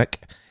Nanak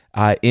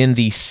in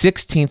the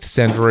 16th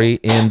century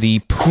in the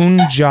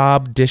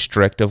Punjab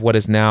district of what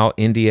is now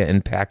India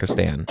and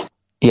Pakistan.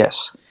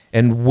 Yes.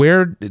 And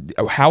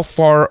how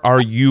far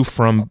are you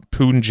from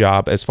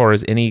Punjab as far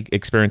as any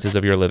experiences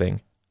of your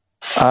living?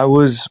 I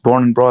was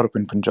born and brought up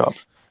in Punjab.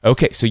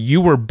 Okay, so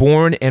you were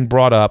born and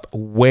brought up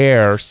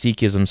where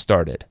Sikhism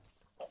started.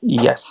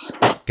 Yes.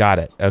 Got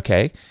it.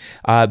 Okay.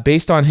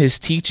 Based on his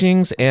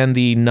teachings and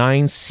the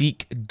nine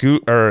Sikh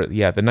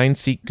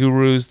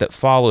gurus that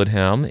followed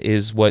him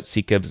is what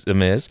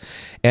Sikhism is.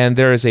 And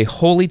there is a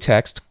holy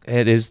text.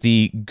 It is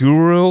the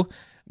Guru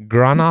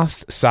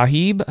Granth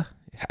Sahib.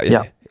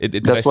 Yeah.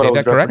 Did I say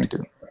that correct?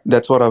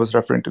 That's what I was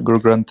referring to. Guru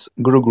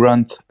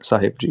Granth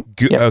Sahib Ji.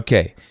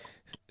 Okay.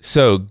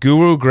 So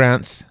Guru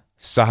Granth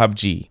Sahib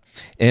Ji.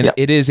 And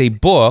it is a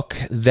book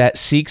that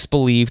Sikhs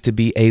believe to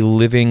be a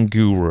living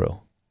guru.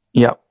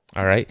 Yeah.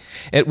 All right.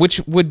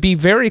 Which would be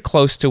very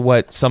close to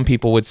what some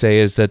people would say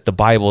is that the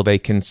Bible they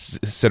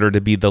consider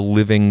to be the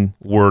living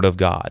word of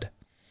God.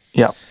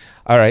 Yeah.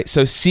 All right.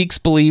 So Sikhs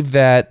believe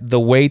that the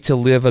way to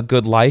live a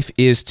good life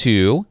is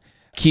to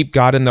keep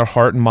God in their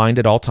heart and mind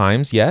at all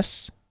times.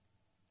 Yes?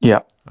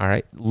 Yeah. All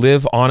right.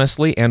 Live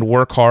honestly and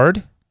work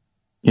hard.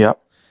 Yeah.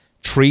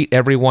 Treat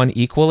everyone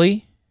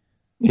equally.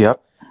 Yeah.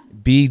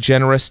 Be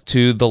generous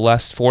to the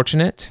less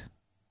fortunate.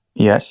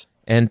 Yes.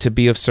 And to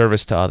be of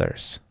service to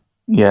others.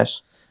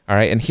 Yes. All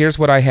right, and here's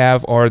what I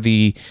have are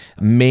the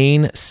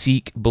main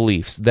Sikh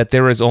beliefs, that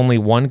there is only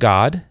one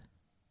God.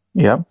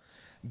 Yeah.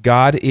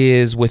 God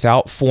is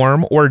without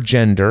form or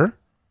gender.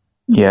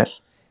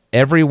 Yes.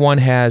 Everyone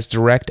has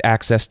direct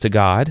access to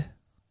God.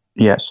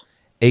 Yes.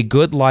 A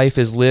good life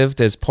is lived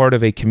as part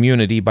of a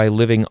community by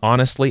living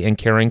honestly and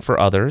caring for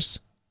others.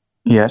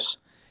 Yes.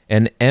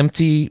 And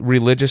empty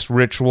religious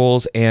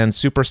rituals and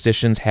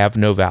superstitions have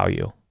no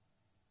value.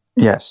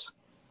 Yes.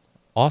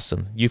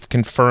 Awesome. You've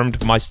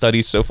confirmed my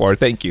studies so far.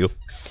 Thank you.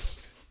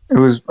 It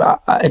was,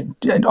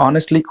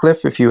 honestly,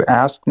 Cliff, if you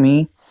ask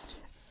me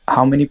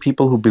how many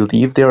people who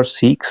believe they are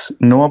Sikhs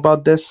know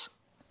about this,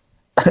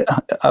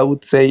 I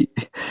would say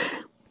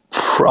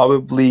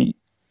probably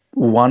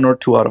 1 or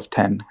 2 out of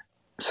 10.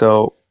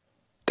 So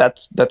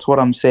that's what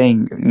I'm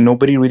saying.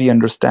 Nobody really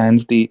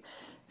understands the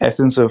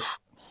essence of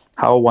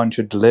how one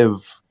should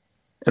live.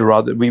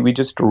 Rather, we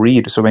just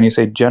read. So when you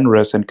say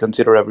generous and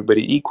consider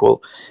everybody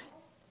equal,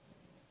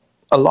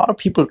 a lot of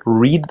people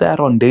read that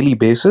on daily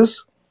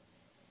basis,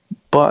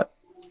 but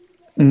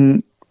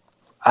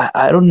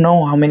I don't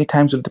know how many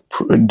times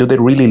do they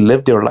really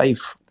live their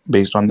life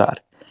based on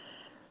that.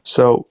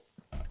 So,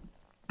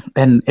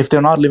 and if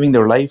they're not living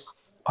their life,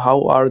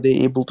 how are they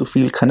able to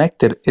feel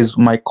connected is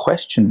my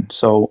question.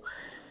 So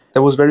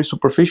that was very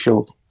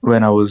superficial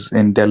when I was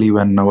in Delhi,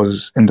 when I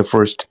was in the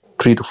first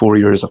 3 to 4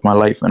 years of my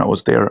life when I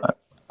was there.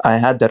 I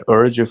had that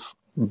urge of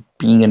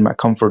being in my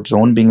comfort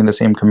zone, being in the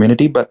same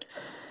community, but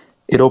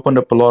it opened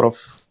up a lot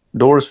of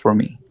doors for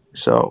me.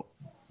 So,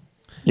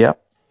 yeah.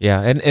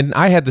 Yeah, and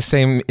I had the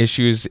same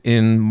issues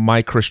in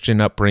my Christian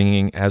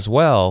upbringing as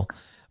well.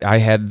 I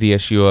had the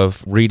issue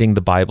of reading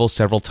the Bible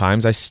several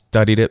times. I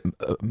studied it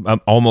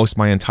almost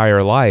my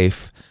entire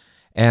life.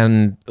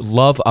 And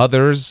love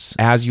others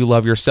as you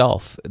love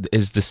yourself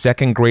is the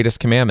second greatest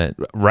commandment,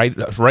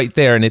 right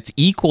there. And it's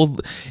equal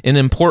in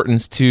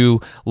importance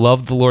to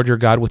love the Lord your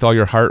God with all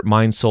your heart,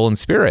 mind, soul, and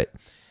spirit.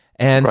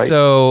 And right.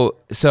 so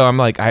I'm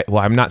like,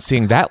 I'm not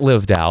seeing that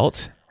lived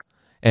out.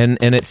 And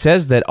it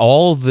says that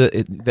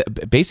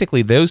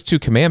basically those 2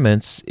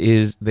 commandments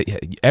is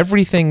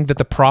everything that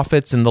the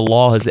prophets and the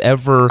law has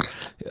ever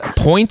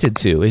pointed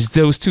to is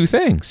those 2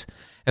 things.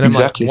 And I'm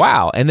exactly. like,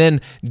 wow. And then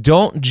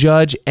don't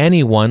judge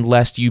anyone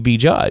lest you be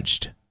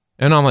judged.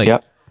 And I'm like,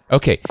 yep.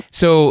 Okay,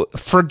 so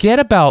forget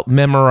about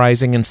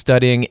memorizing and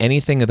studying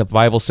anything that the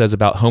Bible says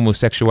about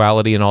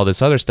homosexuality and all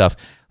this other stuff.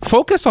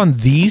 Focus on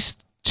these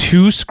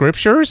 2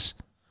 scriptures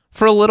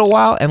for a little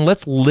while, and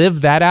let's live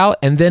that out,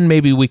 and then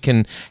maybe we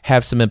can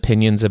have some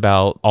opinions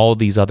about all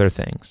these other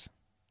things.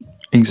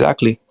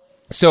 Exactly.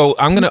 So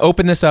I'm going to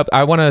open this up.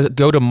 I want to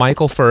go to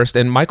Michael first.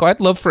 And Michael, I'd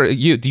love for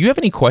you, do you have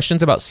any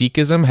questions about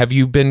Sikhism? Have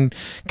you been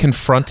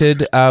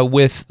confronted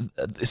with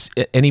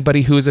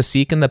anybody who is a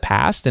Sikh in the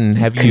past? And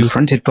have you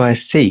confronted by a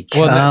Sikh?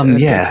 Well,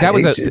 yeah, that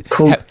was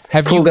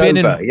have you been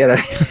over, in?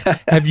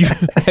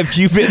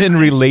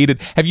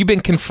 Have you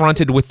been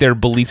confronted with their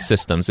belief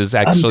systems? Is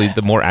actually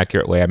the more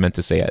accurate way I meant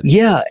to say it.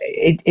 Yeah,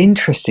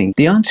 interesting.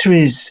 The answer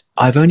is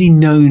I've only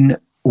known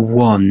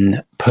one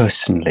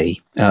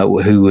personally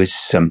who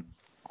was.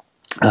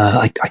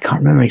 I can't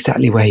remember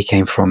exactly where he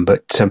came from,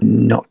 but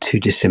not too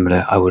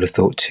dissimilar, I would have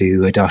thought,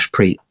 to Dash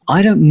Preet.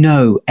 I don't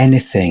know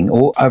anything,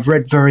 or I've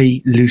read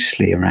very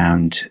loosely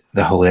around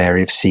the whole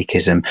area of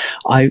Sikhism.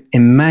 I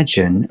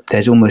imagine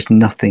there's almost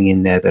nothing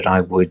in there that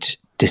I would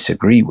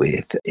disagree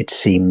with. It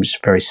seems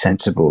very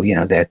sensible,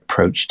 their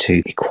approach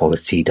to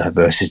equality,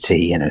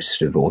 diversity,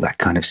 sort of all that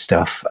kind of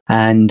stuff.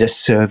 And a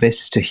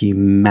service to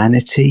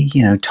humanity,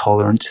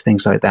 tolerance,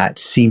 things like that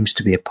seems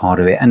to be a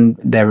part of it. And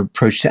their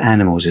approach to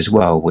animals as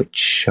well,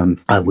 which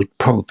I would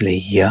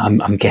probably,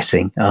 I'm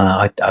guessing,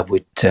 I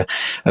would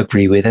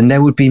agree with. And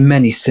there would be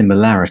many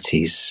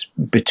similarities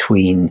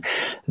between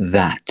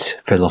that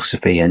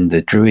philosophy and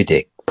the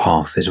Druidic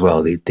path as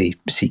well, the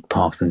Sikh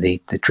path and the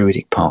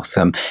Druidic path.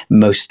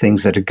 Most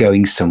things that are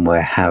going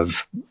somewhere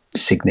have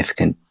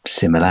significant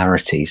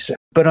similarities.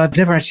 But I've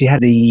never actually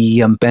had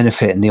the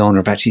benefit and the honour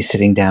of actually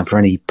sitting down for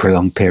any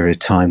prolonged period of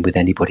time with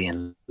anybody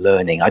and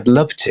learning. I'd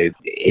love to.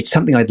 It's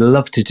something I'd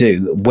love to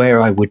do.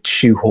 Where I would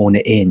shoehorn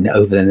it in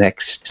over the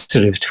next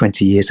sort of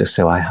 20 years or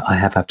so, I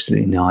have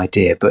absolutely no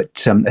idea.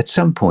 But at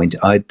some point,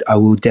 I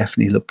will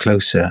definitely look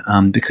closer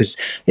because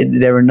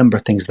there are a number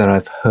of things that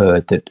I've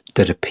heard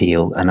that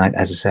appeal. And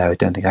as I say, I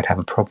don't think I'd have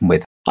a problem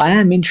with. I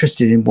am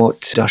interested in what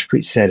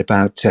Dashpreet said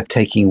about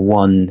taking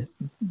one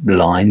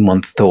line,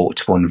 one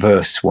thought, one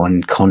verse,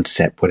 one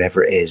concept,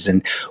 whatever it is,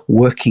 and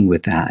working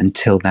with that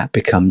until that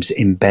becomes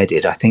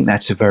embedded. I think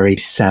that's a very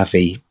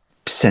savvy,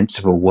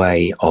 sensible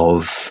way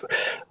of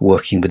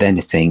working with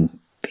anything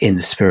in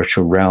the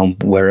spiritual realm,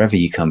 wherever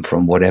you come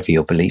from, whatever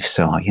your beliefs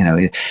are,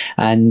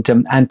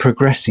 and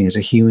progressing as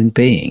a human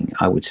being,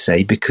 I would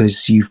say,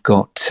 because you've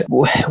got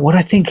what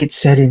I think it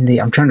said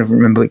I'm trying to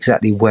remember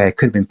exactly where, it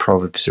could have been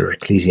Proverbs or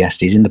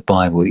Ecclesiastes in the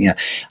Bible.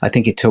 I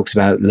think it talks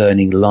about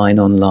learning line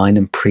on line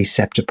and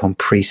precept upon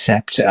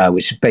precept,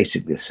 which is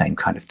basically the same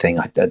kind of thing.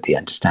 The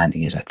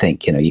understanding is, I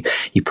think,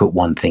 you put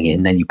one thing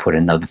in, then you put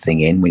another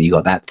thing in when you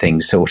got that thing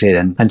sorted,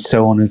 and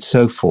so on and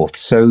so forth.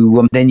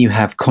 So then you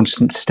have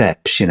constant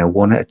steps,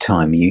 one at a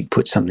time. You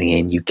put something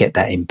in, you get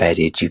that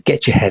embedded, you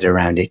get your head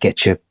around it,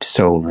 get your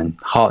soul and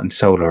heart and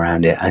soul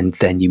around it, and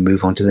then you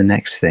move on to the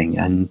next thing.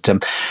 And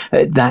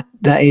that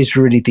is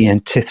really the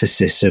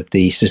antithesis of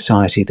the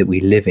society that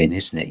we live in,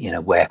 isn't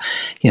it? Where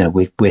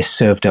we're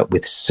served up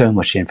with so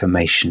much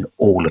information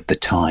all of the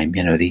time.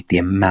 The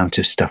amount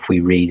of stuff we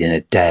read in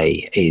a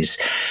day is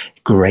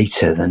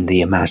greater than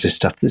the amount of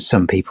stuff that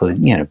some people,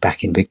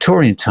 back in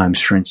Victorian times,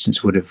 for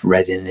instance, would have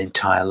read in an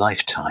entire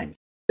lifetime.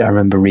 I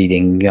remember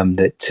reading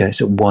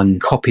that one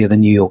copy of the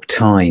New York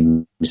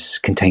Times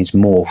contains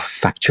more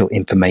factual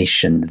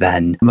information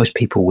than most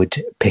people would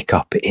pick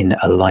up in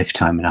a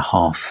lifetime and a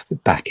half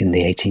back in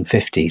the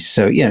 1850s.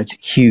 So, it's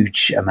a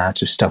huge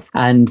amount of stuff.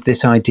 And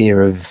this idea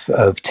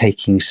of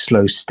taking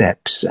slow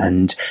steps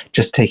and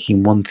just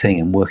taking one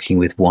thing and working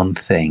with one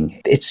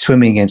thing, it's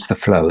swimming against the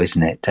flow,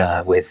 isn't it,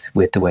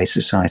 with the way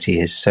society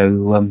is.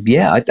 So,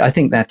 I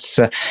think that's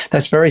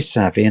very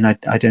savvy. And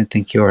I don't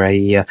think you're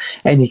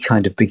any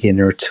kind of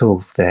beginner at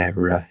all there,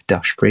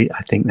 Dashpreet.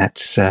 I think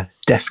that's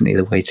definitely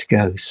the way to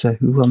go. So,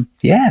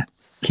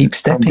 keep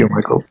stepping. Thank you,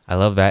 Michael. I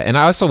love that. And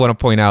I also want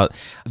to point out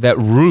that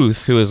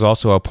Ruth, who is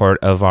also a part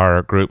of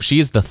our group, she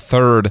is the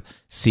third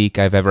Sikh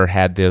I've ever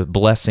had the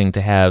blessing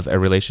to have a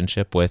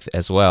relationship with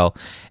as well.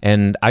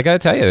 And I got to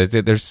tell you,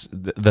 there's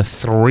the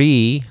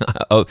three,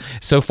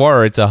 so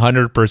far it's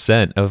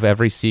 100% of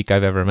every Sikh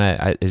I've ever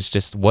met. It's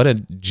just what a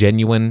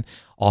genuine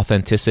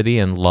authenticity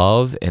and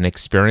love and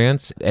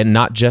experience, and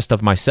not just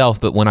of myself,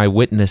 but when I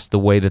witness the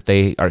way that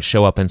they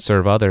show up and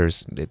serve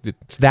others.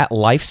 It's that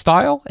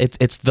lifestyle.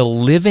 It's the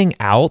living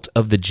out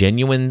of the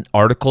genuine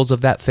articles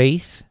of that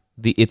faith.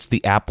 It's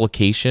the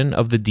application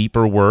of the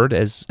deeper word,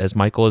 as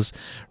Michael is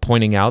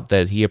pointing out,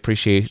 that he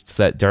appreciates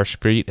that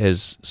Dashpreet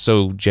has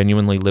so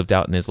genuinely lived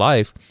out in his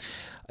life.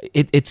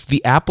 It's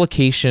the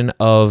application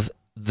of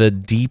the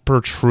deeper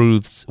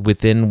truths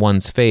within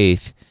one's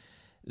faith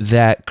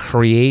that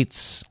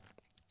creates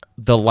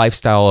the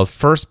lifestyle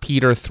of 1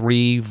 Peter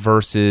 3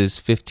 verses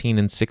 15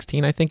 and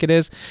 16, I think it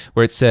is,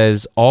 where it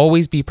says,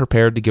 always be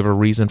prepared to give a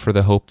reason for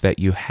the hope that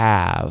you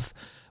have.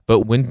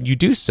 But when you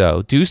do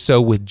so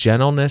with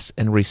gentleness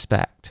and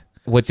respect.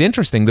 What's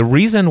interesting, the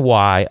reason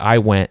why I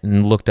went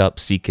and looked up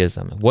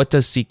Sikhism, what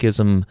does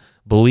Sikhism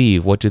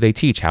believe? What do they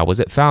teach? How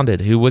was it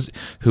founded?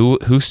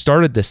 Who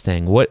started this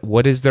thing?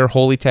 What is their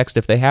holy text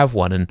if they have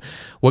one? And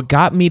what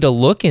got me to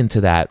look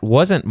into that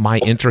wasn't my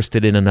interest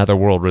in another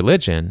world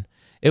religion.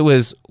 It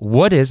was,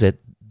 what is it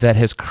that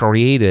has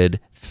created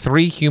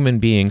three human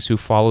beings who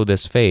follow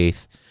this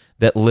faith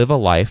that live a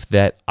life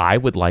that I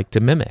would like to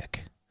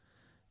mimic?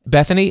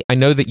 Bethany, I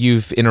know that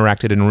you've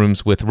interacted in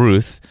rooms with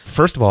Ruth.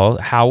 First of all,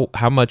 how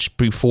much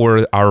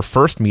before our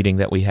first meeting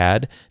that we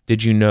had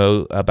did you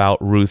know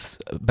about Ruth's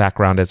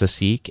background as a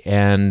Sikh?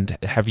 And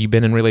have you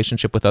been in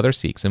relationship with other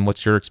Sikhs? And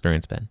what's your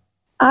experience been?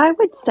 I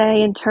would say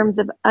in terms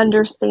of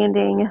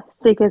understanding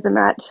Sikhism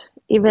at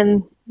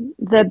even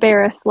the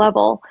barest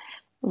level,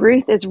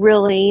 Ruth is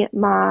really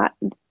the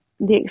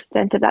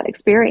extent of that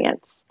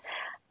experience.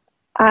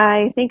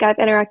 I think I've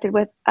interacted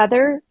with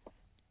other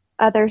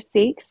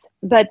Sikhs,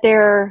 but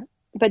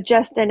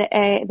just in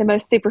the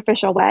most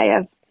superficial way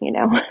of,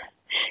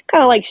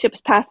 kind of like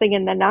ships passing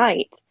in the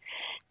night.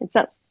 It's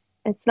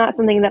not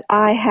something that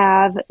I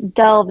have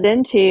delved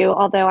into,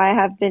 although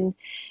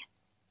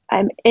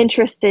I'm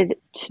interested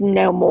to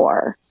know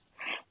more.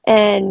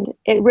 And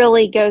it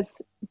really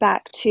goes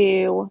back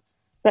to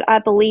that I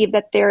believe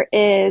that there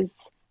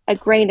is a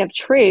grain of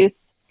truth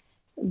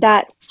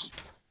that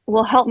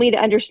will help me to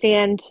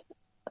understand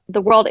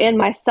the world and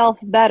myself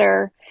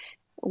better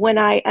when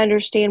I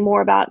understand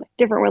more about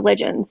different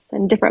religions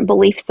and different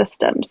belief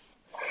systems.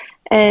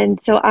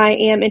 And so I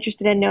am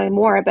interested in knowing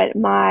more, but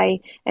my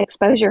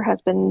exposure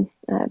has been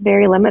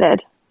very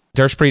limited.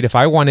 Dashpreet, if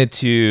I wanted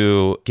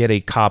to get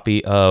a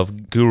copy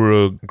of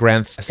Guru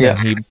Granth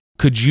Sahib,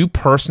 Could you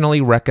personally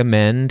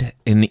recommend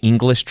an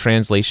English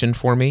translation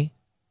for me?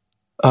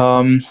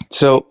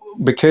 So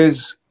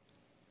because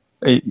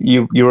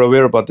you're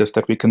aware about this,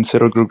 that we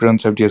consider Guru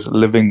Granth Sahib Ji as a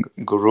living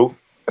guru.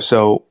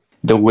 So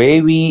the way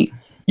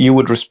you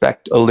would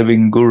respect a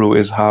living guru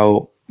is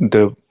how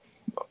the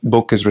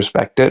book is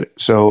respected.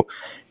 So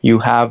you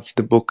have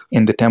the book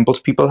in the temples.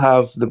 People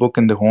have the book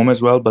in the home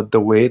as well, but the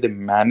way they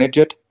manage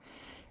it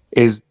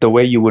is the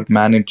way you would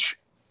manage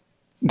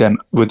then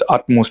with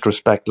utmost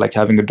respect, like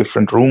having a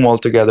different room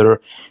altogether,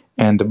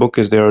 and the book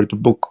is there. The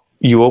book,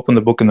 you open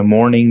the book in the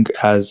morning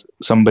as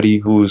somebody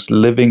who's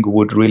living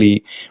would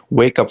really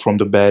wake up from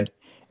the bed,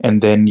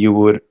 and then you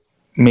would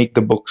make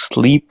the book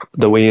sleep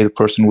the way a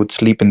person would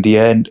sleep at the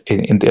end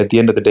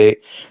of the day.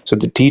 So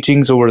the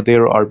teachings over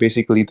there are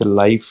basically the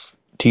life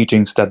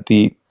teachings that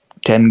the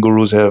 10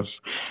 gurus have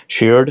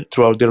shared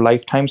throughout their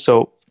lifetime.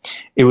 So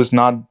it was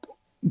not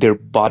their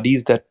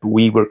bodies that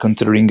we were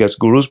considering as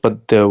gurus,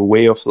 but the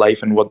way of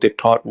life and what they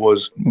taught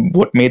was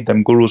what made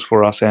them gurus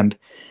for us. And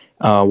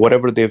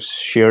whatever they've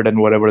shared and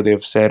whatever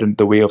they've said and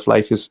the way of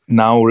life is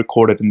now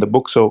recorded in the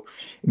book. So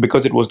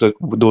because it was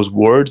those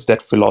words,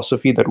 that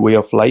philosophy, that way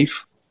of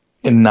life,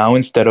 and now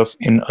instead of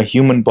in a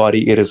human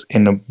body, it is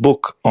in a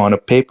book on a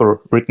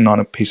paper, written on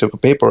a piece of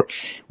paper.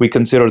 We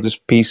consider this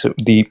piece of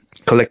the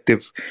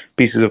collective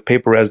pieces of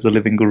paper as the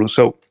living guru.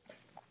 So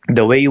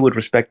the way you would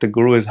respect the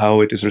guru is how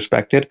it is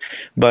respected.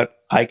 But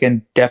I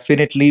can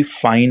definitely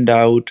find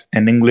out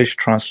an English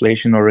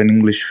translation or an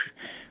English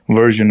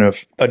version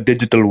of a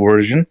digital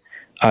version.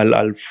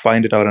 I'll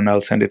find it out and I'll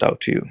send it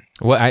out to you.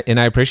 Well, I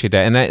appreciate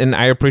that, and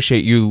I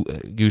appreciate you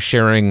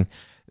sharing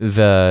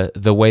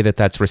the way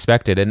that's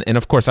respected, and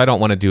of course I don't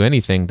want to do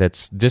anything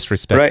that's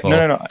disrespectful.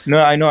 Right? No.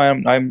 I know.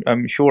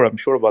 I'm sure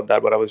about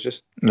that. But I was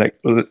just like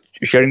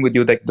sharing with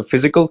you that the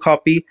physical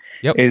copy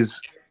is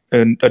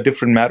a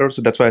different matter.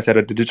 So that's why I said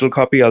a digital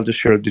copy. I'll just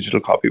share a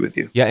digital copy with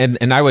you. Yeah,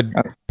 and I would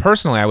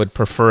personally, I would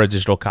prefer a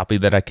digital copy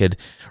that I could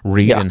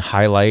read and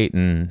highlight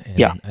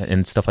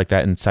and stuff like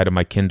that inside of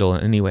my Kindle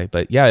anyway.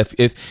 But yeah,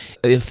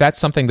 if that's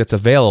something that's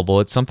available,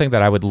 it's something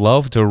that I would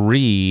love to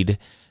read,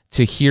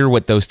 to hear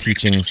what those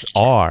teachings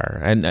are,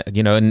 and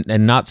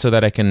and not so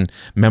that I can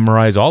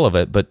memorize all of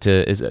it, but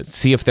to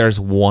see if there's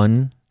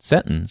one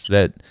sentence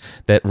that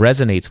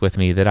resonates with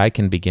me that I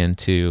can begin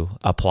to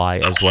apply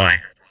as well.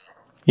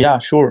 Yeah,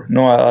 sure.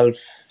 No, I'll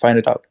find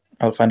it out.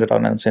 I'll find it out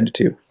and I'll send it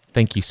to you.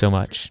 Thank you so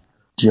much.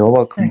 You're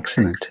welcome.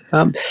 Excellent.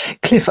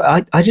 Cliff,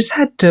 I just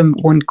had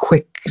one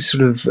quick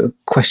sort of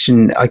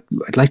question I'd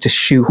like to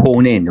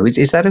shoehorn in.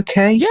 Is that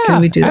okay? Yeah,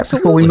 can we do that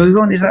absolutely. before we move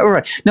on? Is that all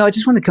right? No, I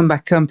just want to come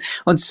back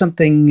on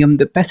something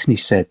that Bethany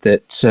said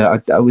that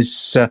I was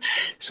sort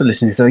of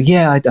listening to.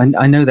 Yeah,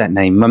 I know that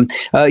name.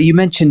 You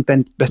mentioned,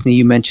 Bethany,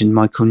 you mentioned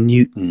Michael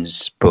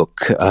Newton's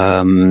book,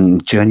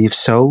 Journey of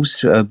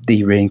Souls,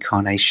 the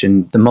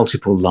reincarnation, the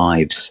multiple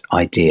lives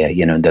idea,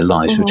 the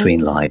lives between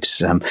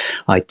lives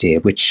idea,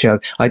 which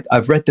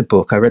I've read the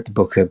book. I read the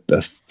book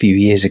a few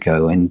years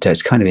ago, and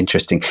it's kind of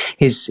interesting.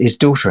 His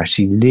daughter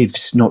actually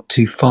lives not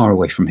too far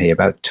away from here,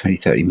 about 20,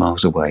 30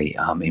 miles away,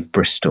 in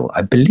Bristol,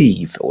 I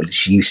believe, or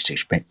she used to.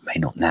 She may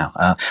not now.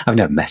 I've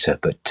never met her,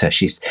 but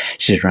she's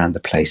around the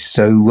place.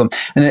 So,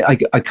 and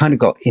I kind of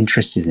got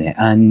interested in it,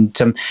 and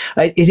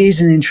it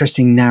is an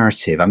interesting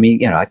narrative. I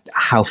mean,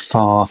 how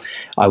far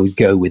I would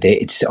go with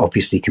it. It's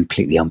obviously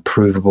completely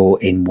unprovable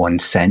in one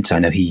sense. I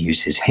know he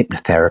uses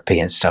hypnotherapy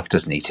and stuff,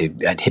 doesn't he,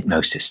 and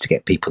hypnosis to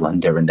get people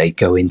under, and they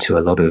go into a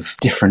lot of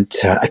different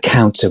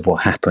accounts of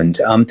what happened.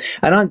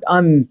 And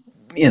I'm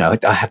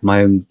I have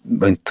my own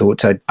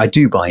thoughts. I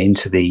do buy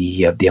into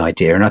the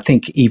idea, and I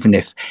think even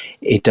if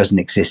it doesn't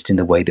exist in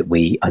the way that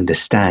we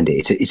understand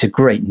it, it's a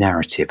great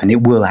narrative, and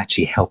it will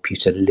actually help you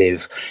to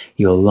live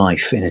your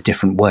life in a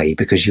different way,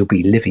 because you'll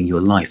be living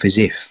your life as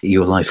if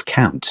your life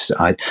counts.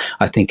 I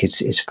think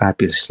it's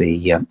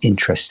fabulously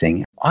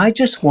interesting. I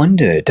just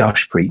wondered,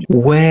 Darshpreet,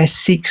 where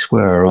Sikhs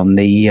were on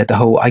the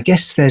whole. I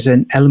guess there's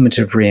an element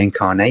of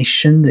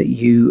reincarnation that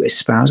you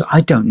espouse.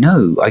 I don't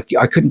know.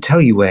 I couldn't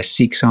tell you where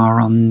Sikhs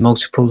are on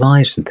multiple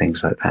lives and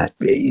things like that.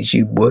 Did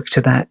you work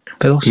to that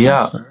philosophy?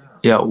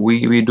 Yeah.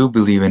 We do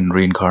believe in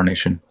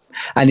reincarnation.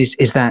 And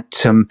is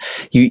that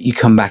you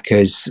come back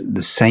as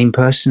the same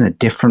person, a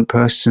different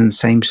person,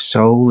 same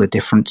soul, a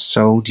different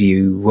soul? Do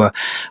you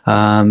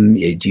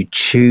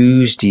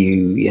choose?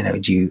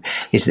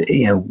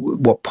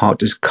 What part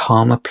does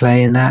karma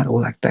play in that? All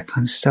that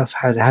kind of stuff.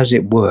 How does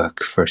it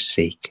work for a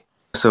Sikh?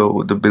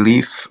 So the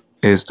belief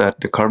is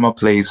that the karma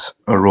plays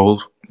a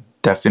role,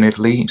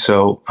 definitely.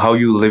 So how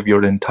you live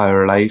your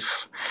entire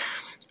life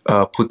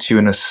puts you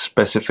in a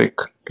specific,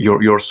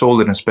 your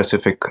soul in a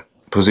specific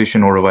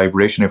position or a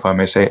vibration, if I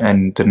may say,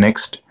 and the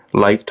next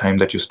lifetime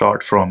that you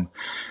start from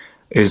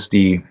is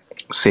the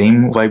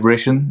same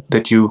vibration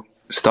that you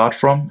start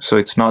from. So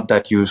it's not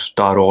that you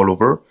start all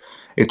over.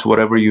 It's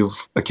whatever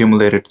you've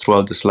accumulated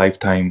throughout this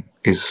lifetime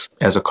is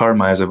as a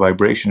karma, as a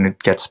vibration. It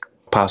gets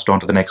passed on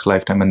to the next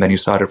lifetime, and then you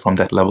started from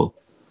that level.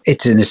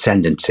 It's an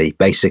ascendancy,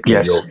 basically.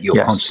 Yes, you're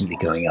yes. constantly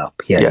going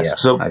up.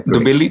 Yes. So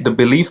the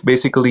belief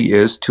basically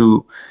is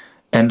to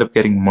end up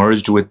getting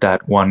merged with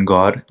that one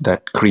God,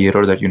 that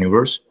creator, that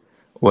universe,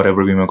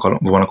 whatever we want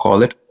to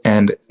call it.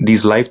 And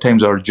these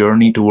lifetimes are a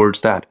journey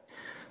towards that.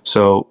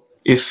 So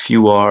if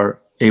you are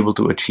able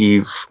to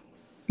achieve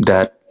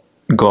that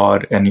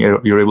God and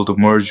you're able to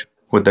merge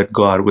with that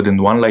God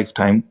within one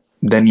lifetime,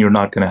 then you're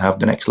not going to have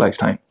the next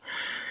lifetime.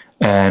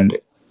 And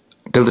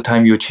till the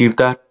time you achieve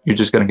that, you're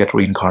just going to get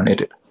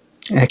reincarnated.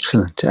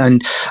 Excellent.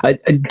 And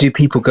do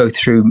people go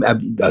through?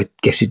 I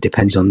guess it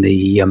depends on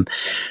the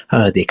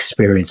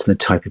experience and the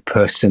type of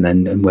person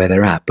and where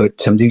they're at. But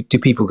do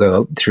people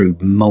go through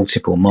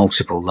multiple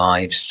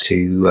lives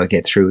to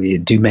get through?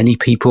 Do many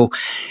people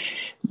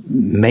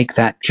make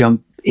that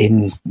jump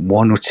in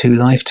one or two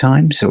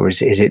lifetimes, or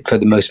is it for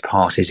the most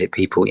part? Is it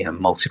people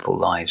multiple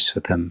lives for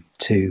them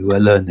to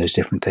learn those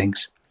different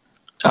things?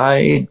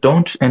 I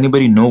don't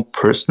anybody know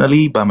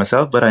personally by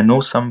myself, but I know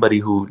somebody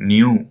who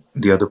knew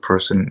the other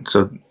person.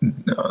 So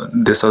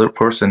this other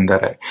person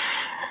that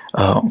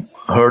I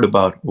heard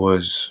about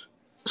was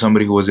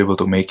somebody who was able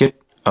to make it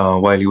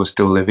while he was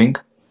still living.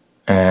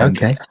 And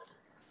okay.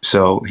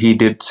 So he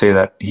did say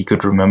that he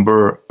could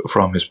remember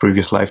from his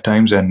previous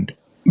lifetimes, and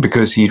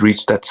because he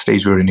reached that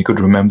stage where he could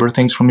remember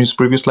things from his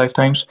previous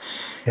lifetimes,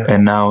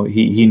 and now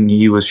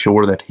he was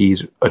sure that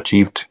he's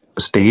achieved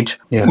a stage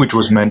which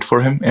was meant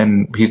for him,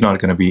 and he's not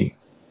going to be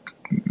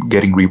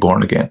getting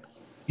reborn again.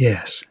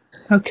 Yes.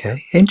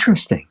 Okay.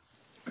 Interesting.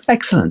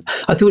 Excellent.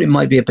 I thought it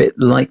might be a bit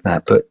like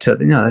that, but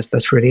no,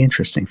 that's really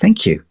interesting.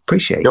 Thank you.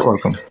 Appreciate it. You're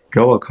welcome.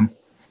 You're welcome.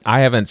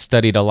 I haven't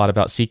studied a lot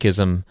about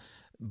Sikhism,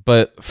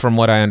 but from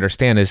what I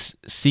understand is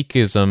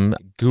Sikhism,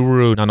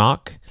 Guru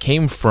Nanak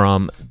came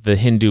from the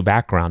Hindu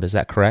background. Is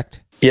that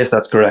correct? Yes,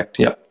 that's correct.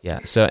 Yeah. Yeah.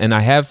 So, and I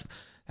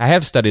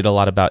have studied a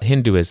lot about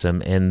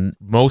Hinduism, and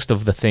most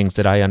of the things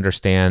that I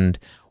understand,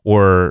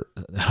 or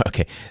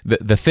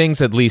the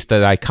things at least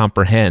that I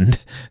comprehend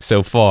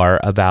so far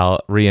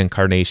about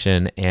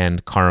reincarnation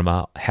and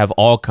karma have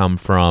all come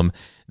from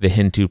the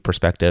Hindu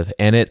perspective,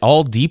 and it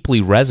all deeply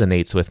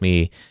resonates with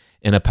me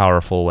in a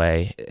powerful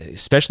way,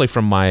 especially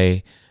from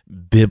my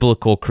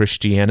biblical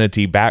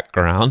Christianity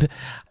background.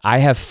 I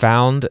have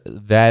found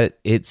that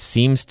it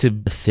seems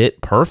to fit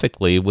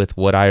perfectly with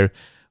what I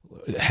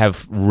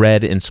have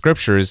read in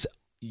scriptures,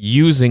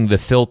 using the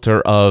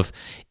filter of,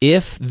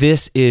 if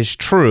this is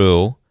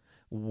true,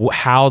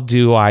 how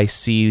do I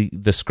see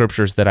the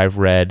scriptures that I've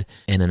read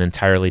in an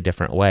entirely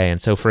different way?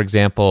 And so, for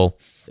example,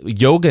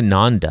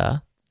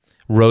 Yogananda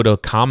wrote a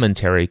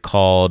commentary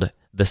called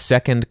The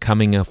Second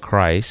Coming of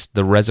Christ,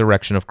 The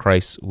Resurrection of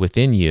Christ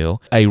Within You,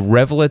 a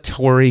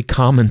revelatory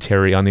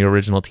commentary on the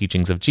original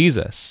teachings of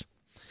Jesus.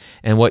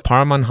 And what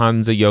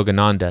Paramahansa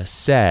Yogananda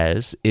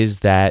says is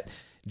that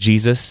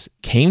Jesus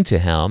came to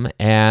him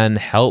and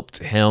helped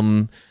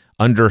him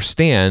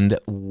understand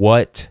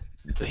what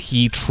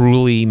he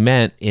truly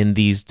meant in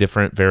these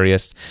different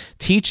various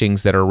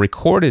teachings that are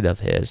recorded of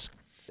his.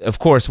 Of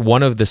course,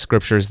 one of the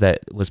scriptures that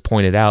was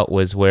pointed out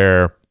was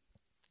where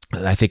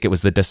I think it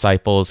was the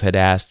disciples had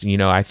asked,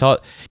 I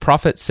thought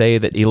prophets say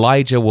that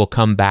Elijah will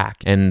come back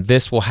and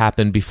this will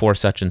happen before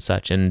such and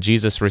such. And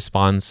Jesus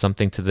responds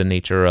something to the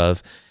nature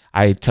of,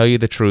 I tell you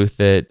the truth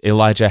that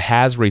Elijah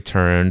has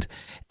returned,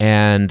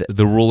 and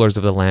the rulers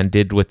of the land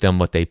did with them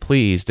what they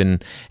pleased.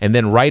 And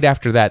then right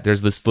after that,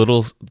 there's this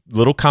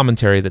little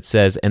commentary that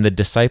says, and the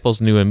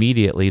disciples knew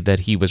immediately that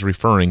he was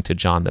referring to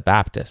John the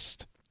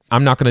Baptist.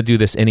 I'm not going to do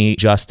this any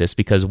justice,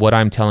 because what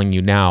I'm telling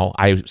you now,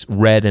 I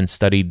read and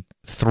studied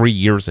 3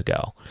 years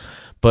ago.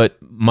 But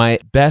my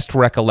best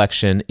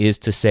recollection is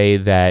to say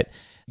that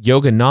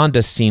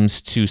Yogananda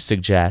seems to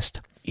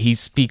suggest, he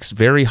speaks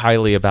very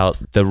highly about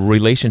the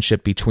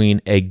relationship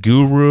between a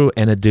guru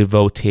and a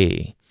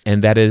devotee.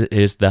 And that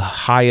is the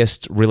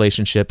highest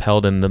relationship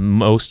held in the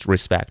most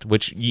respect,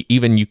 which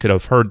even you could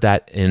have heard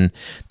that in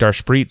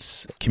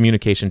Darshpreet's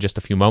communication just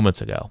a few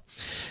moments ago.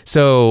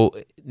 So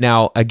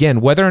now,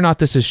 again, whether or not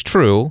this is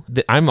true,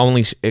 I'm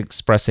only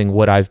expressing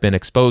what I've been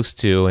exposed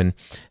to and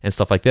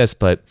stuff like this,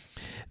 but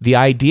the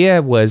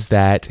idea was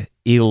that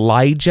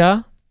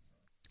Elijah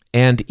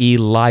and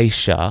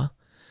Elisha,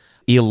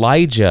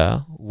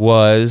 Elijah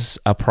was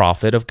a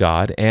prophet of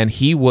God, and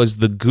he was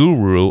the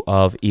guru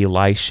of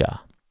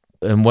Elisha.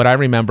 And what I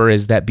remember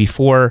is that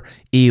before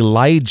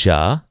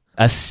Elijah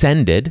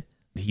ascended,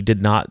 he did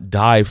not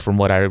die from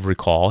what I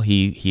recall,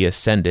 he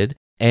ascended,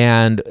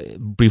 and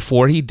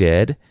before he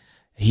did,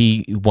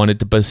 he wanted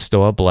to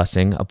bestow a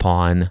blessing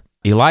upon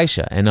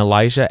Elisha, and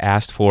Elijah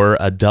asked for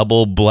a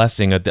double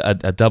blessing, a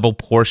double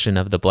portion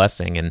of the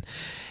blessing,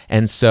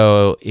 and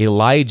so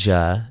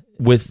Elijah,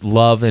 with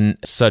love and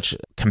such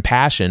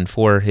compassion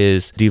for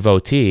his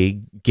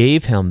devotee,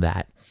 gave him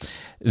that.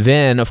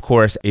 Then, of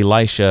course,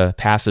 Elisha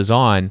passes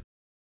on.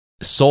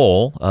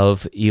 Soul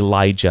of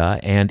Elijah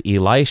and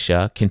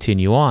Elisha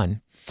continue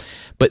on.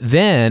 But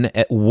then,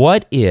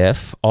 what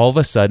if all of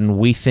a sudden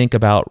we think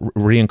about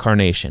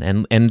reincarnation?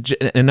 And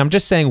I'm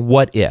just saying,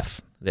 what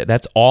if?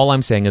 That's all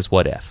I'm saying is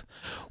what if.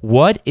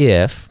 What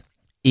if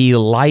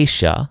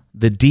Elisha,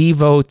 the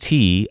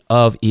devotee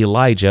of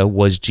Elijah,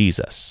 was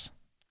Jesus?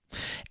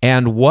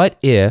 And what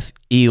if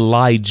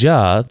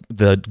Elijah,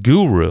 the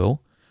guru,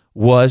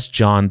 was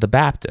John the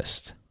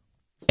Baptist?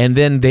 And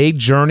then they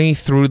journey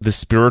through the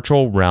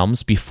spiritual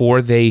realms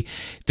before they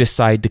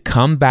decide to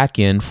come back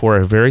in for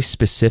a very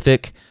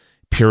specific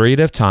period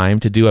of time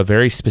to do a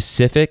very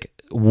specific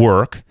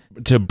work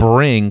to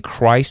bring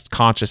Christ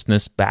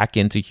consciousness back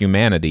into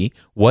humanity.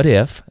 What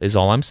if, is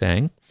all I'm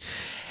saying.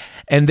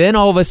 And then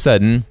all of a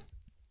sudden,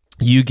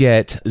 you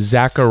get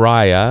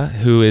Zechariah,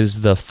 who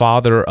is the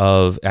father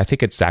of, I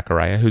think it's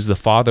Zechariah, who's the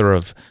father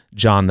of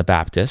John the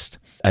Baptist.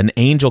 An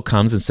angel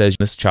comes and says,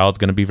 this child's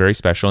going to be very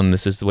special, and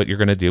this is what you're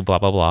going to do, blah,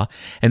 blah, blah.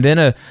 And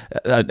then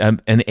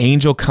an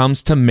angel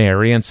comes to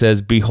Mary and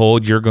says,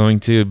 behold, you're going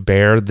to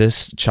bear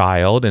this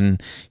child,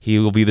 and he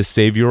will be the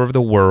savior of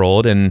the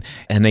world. And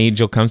an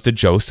angel comes to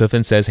Joseph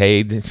and says,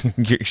 hey,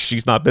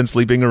 she's not been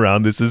sleeping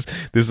around. This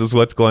is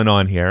what's going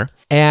on here.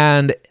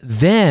 And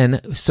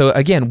then, so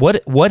again,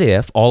 what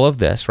if all of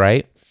this,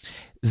 right?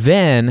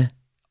 Then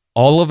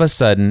all of a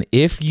sudden,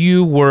 if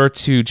you were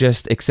to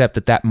just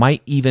accept that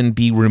might even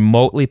be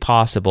remotely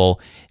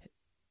possible,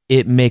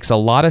 it makes a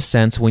lot of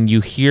sense when you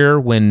hear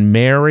when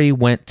Mary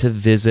went to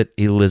visit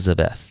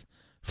Elizabeth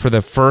for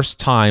the first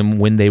time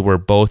when they were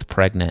both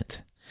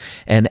pregnant.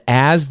 And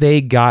as they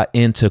got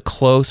into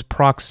close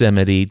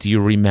proximity, do you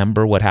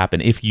remember what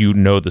happened? If you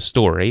know the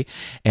story.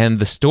 And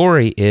the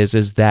story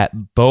is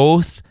that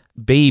both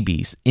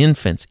babies,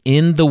 infants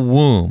in the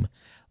womb,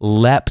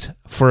 leapt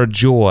for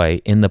joy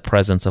in the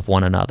presence of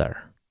one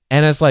another.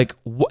 And it's like,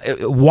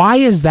 why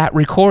is that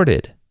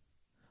recorded?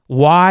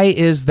 Why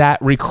is that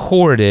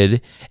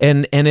recorded?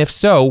 And if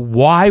so,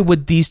 why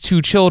would these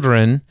two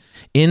children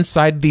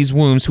inside these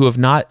wombs who have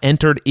not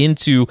entered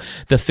into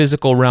the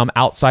physical realm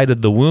outside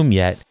of the womb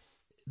yet,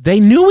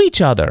 they knew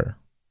each other.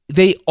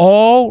 They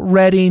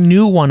already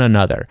knew one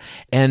another,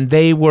 and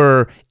they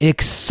were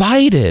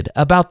excited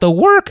about the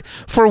work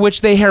for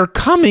which they are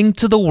coming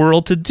to the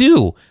world to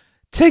do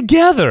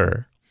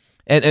together.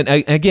 And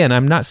again,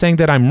 I'm not saying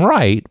that I'm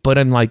right, but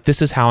I'm like,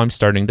 this is how I'm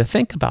starting to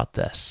think about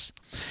this.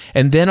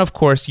 And then, of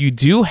course, you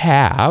do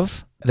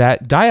have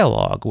that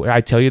dialogue where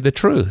I tell you the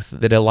truth,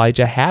 that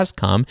Elijah has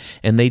come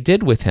and they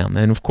did with him.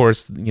 And of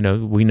course,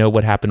 we know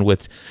what happened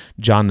with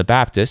John the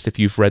Baptist. If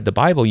you've read the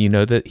Bible, you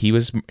know that he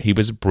was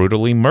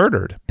brutally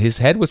murdered. His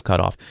head was cut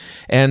off.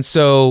 And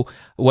so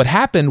what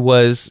happened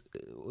was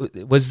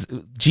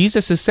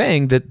Jesus is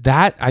saying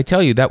that I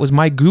tell you, that was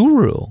my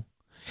guru.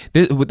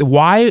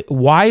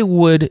 Why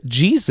would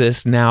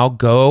Jesus now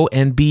go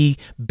and be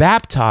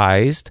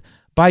baptized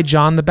by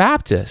John the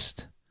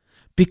Baptist?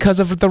 Because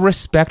of the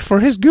respect for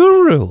his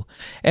guru.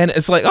 And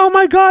it's like, oh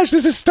my gosh,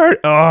 this is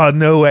oh,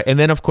 no way. And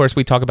then, of course,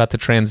 we talk about the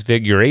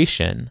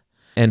transfiguration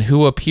and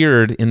who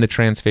appeared in the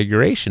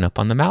transfiguration up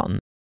on the mountain.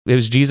 It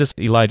was Jesus,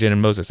 Elijah,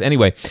 and Moses.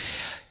 Anyway,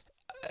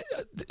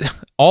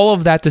 all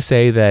of that to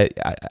say that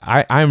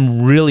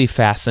I'm really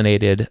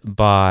fascinated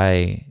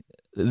by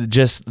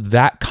just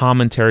that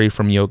commentary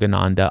from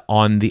Yogananda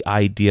on the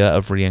idea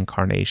of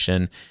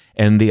reincarnation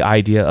and the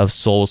idea of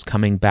souls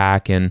coming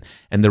back and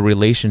the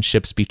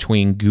relationships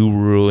between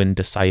guru and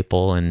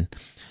disciple. And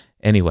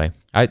anyway,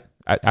 I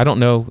don't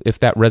know if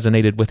that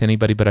resonated with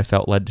anybody, but I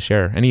felt led to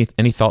share.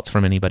 Any thoughts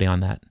from anybody on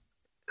that?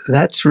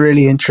 That's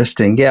really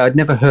interesting. Yeah, I'd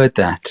never heard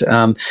that.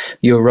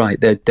 You're right.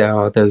 There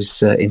are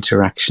those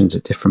interactions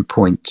at different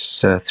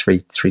points,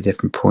 three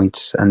different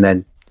points, and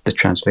then the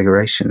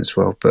transfiguration as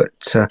well.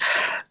 But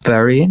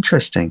very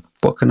interesting.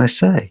 What can I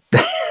say?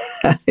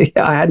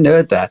 Yeah, I hadn't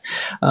heard that.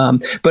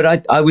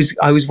 But I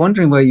was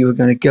wondering where you were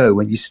going to go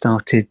when you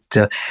started,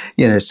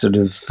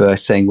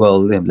 saying,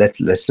 well,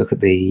 let's look at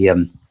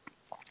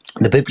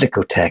the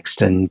biblical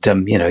text, and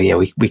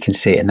we can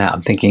see it in that.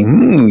 I'm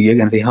thinking, you're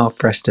going to be hard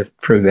pressed to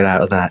prove it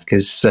out of that,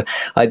 because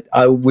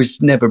I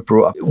was never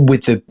brought up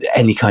with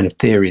any kind of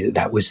theory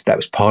that was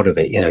part of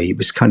it. It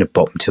was kind of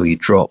bottom till you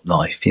drop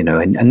life,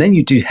 and then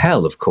you do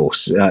hell, of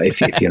course,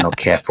 if you're not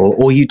careful,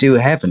 or you do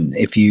heaven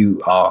if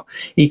you are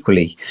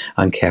equally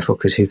uncareful,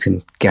 because who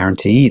can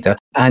guarantee either?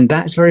 And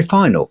that's very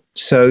final.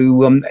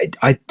 So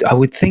I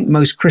would think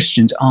most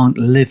Christians aren't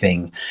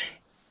living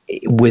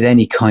with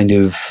any kind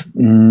of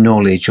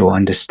knowledge or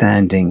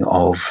understanding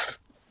of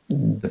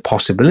the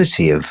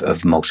possibility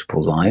of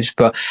multiple lives.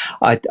 But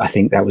I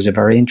think that was a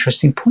very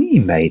interesting point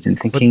you made, and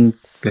thinking,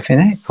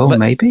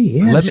 maybe,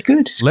 yeah, that's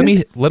good. Let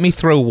me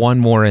throw one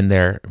more in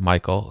there,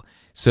 Michael.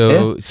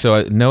 So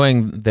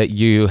knowing that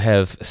you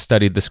have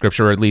studied the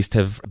scripture, or at least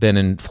have been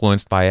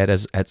influenced by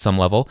it at some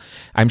level,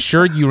 I'm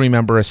sure you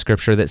remember a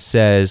scripture that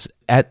says,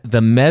 at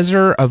the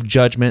measure of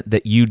judgment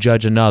that you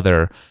judge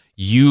another,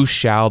 you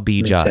shall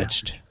be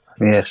judged.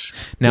 Yes.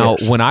 Now,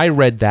 when I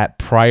read that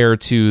prior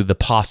to the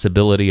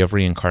possibility of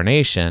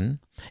reincarnation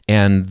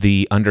and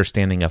the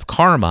understanding of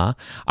karma,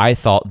 I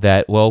thought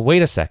that, well,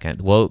 wait a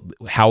second. Well,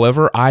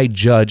 however I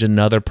judge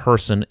another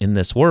person in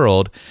this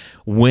world,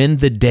 when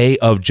the day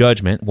of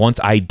judgment,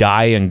 once I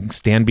die and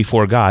stand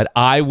before God,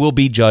 I will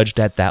be judged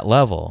at that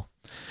level.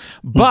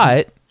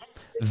 But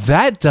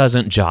that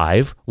doesn't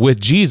jive with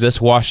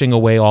Jesus washing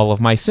away all of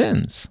my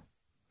sins.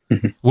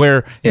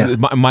 where Yeah.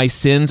 my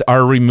sins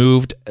are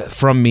removed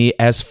from me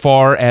as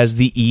far as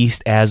the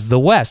east as the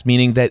west,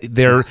 meaning that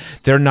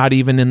they're not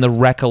even in the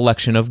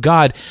recollection of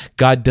God.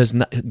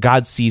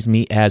 God sees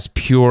me as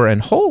pure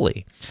and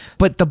holy.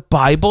 But the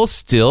Bible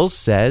still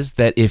says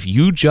that if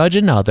you judge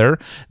another,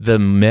 the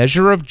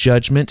measure of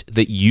judgment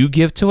that you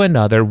give to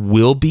another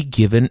will be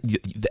given.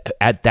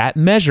 At that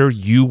measure,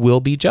 you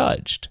will be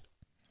judged.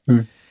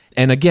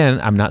 And again,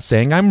 I'm not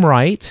saying I'm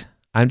right.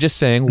 I'm just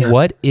saying,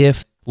 what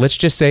if, let's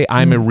just say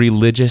I'm a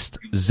religious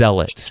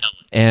zealot,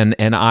 and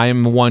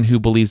I'm one who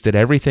believes that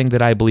everything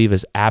that I believe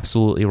is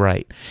absolutely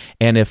right.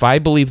 And if I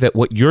believe that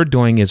what you're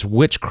doing is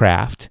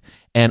witchcraft,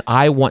 and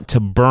I want to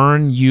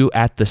burn you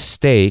at the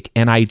stake,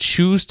 and I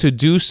choose to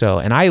do so,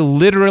 and I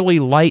literally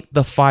light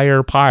the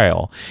fire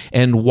pile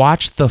and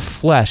watch the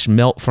flesh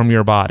melt from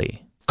your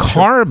body,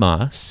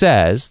 karma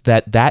says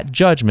that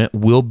judgment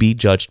will be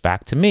judged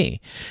back to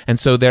me. And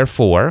so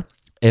therefore,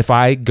 if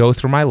I go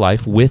through my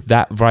life with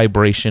that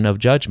vibration of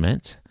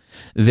judgment,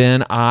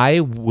 then I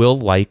will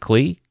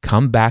likely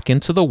come back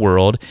into the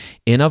world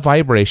in a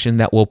vibration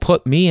that will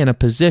put me in a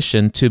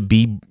position to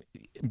be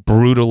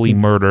brutally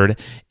murdered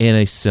in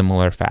a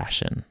similar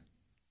fashion.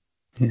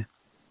 Yeah.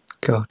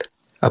 God,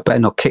 I better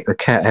not kick the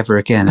cat ever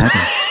again, have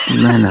I?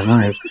 Man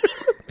alive.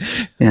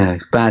 Yeah,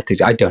 bad thing.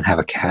 I don't have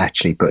a cat,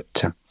 actually,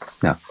 but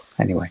no.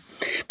 Anyway,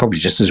 probably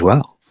just as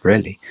well,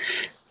 really.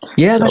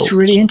 Yeah, that's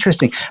really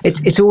interesting.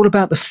 It's all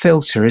about the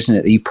filter, isn't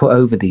it, that you put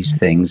over these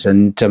things,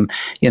 and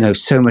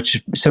so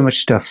much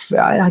stuff.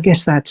 I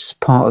guess that's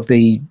part of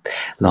the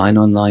line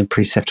on line,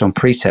 precept on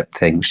precept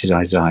thing, which is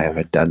Isaiah.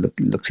 I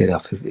looked it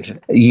up.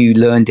 You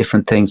learn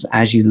different things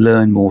as you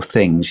learn more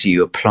things.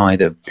 You apply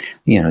the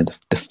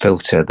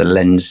filter, the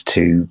lens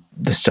to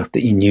the stuff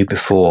that you knew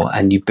before,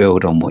 and you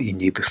build on what you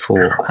knew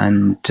before.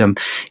 And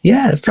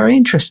very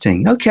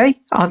interesting. Okay,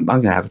 I'm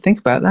going to have a think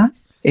about that.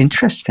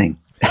 Interesting.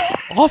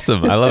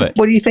 Awesome. I love it.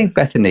 What do you think,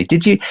 Bethany?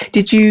 Did you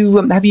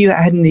have you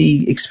had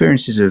any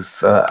experiences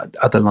of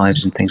other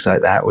lives and things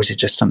like that, or is it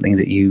just something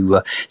that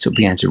you sort of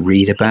began to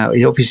read about?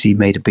 It obviously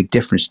made a big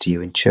difference to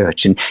you in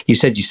church, and you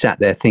said you sat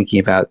there thinking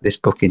about this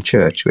book in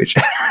church, which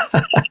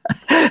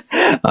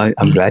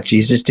I'm glad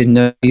Jesus didn't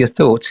know your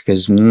thoughts,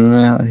 because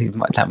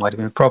that might have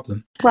been a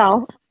problem.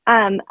 Well,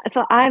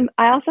 so I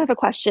also have a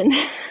question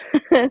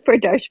for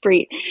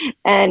Darshpreet,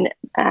 and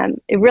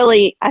it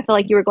really, I feel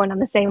like you were going on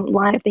the same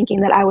line of thinking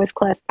that I was,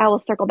 Cliff. I will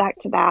circle back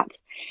to that.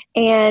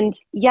 And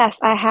yes,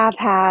 I have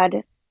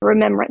had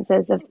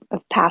remembrances of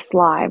past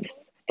lives.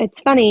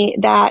 It's funny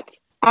that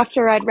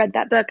after I'd read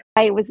that book,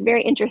 I was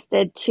very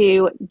interested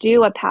to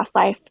do a past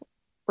life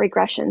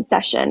regression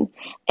session,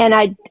 and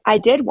I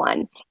did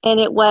one, and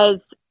it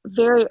was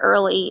very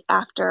early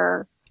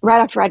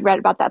right after I'd read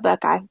about that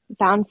book. I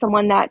found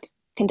someone that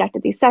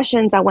conducted these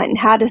sessions. I went and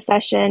had a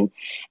session,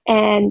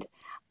 and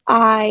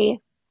I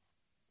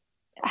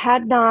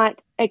had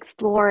not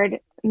explored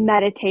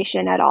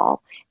meditation at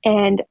all.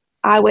 And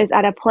I was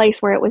at a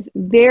place where it was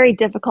very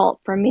difficult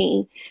for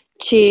me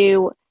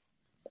to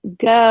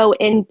go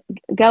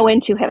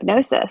into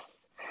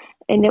hypnosis.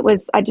 And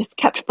I just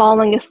kept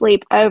falling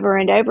asleep over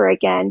and over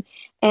again.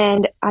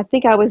 And I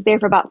think I was there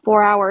for about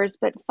 4 hours,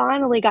 but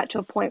finally got to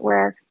a point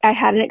where I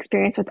had an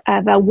experience of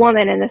a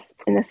woman in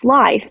this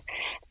life,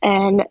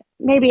 and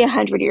maybe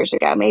 100 years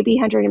ago, maybe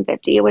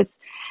 150.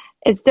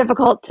 It's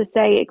difficult to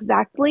say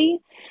exactly,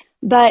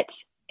 but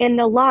in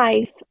the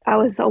life, I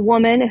was a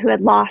woman who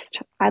I'd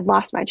lost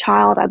my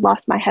child, I'd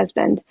lost my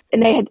husband,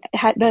 and they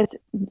had both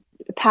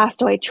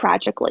passed away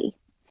tragically.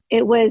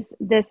 It was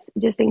this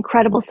just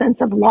incredible sense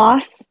of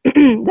loss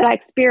that I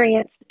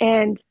experienced,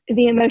 and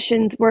the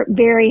emotions were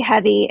very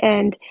heavy,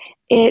 and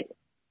it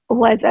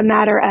was a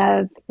matter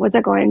of, was I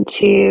going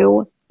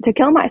to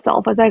kill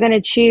myself? Was I going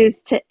to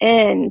choose to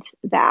end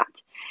that?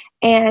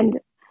 And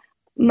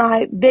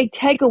my big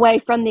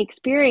takeaway from the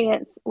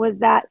experience was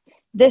that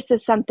this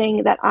is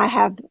something that I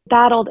have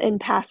battled in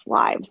past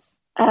lives,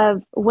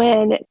 of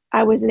when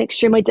I was in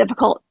extremely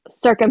difficult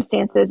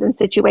circumstances and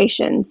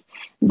situations,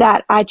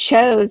 that I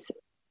chose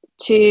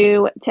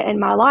to end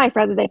my life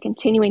rather than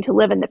continuing to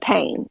live in the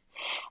pain.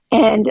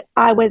 And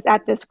I was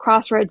at this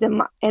crossroads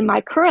in my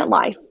current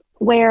life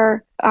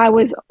where I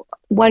was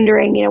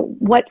wondering,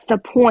 what's the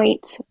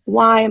point?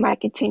 Why am I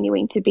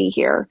continuing to be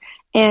here?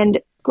 And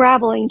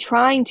grappling,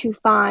 trying to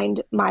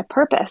find my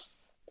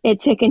purpose and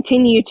to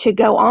continue to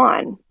go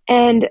on.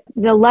 And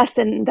the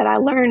lesson that I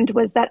learned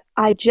was that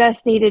I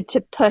just needed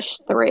to push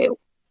through.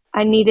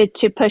 I needed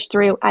to push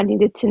through. I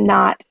needed to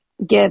not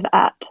give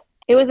up.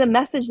 It was a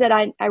message that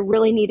I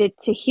really needed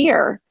to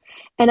hear.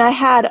 And I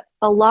had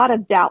a lot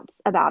of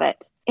doubts about it.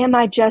 Am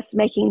I just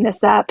making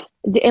this up?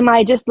 Am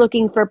I just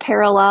looking for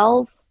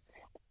parallels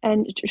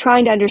and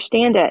trying to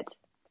understand it?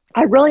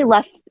 I really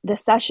left the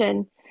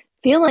session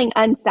feeling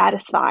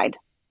unsatisfied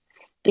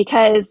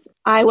because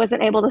I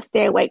wasn't able to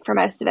stay awake for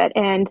most of it.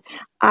 And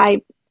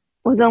I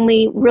was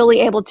only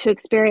really able to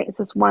experience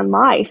this one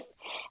life.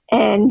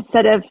 And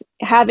instead of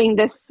having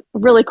this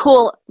really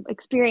cool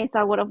experience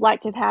I would have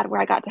liked to have had, where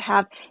I got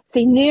to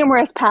see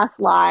numerous past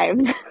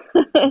lives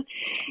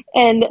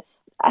and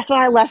So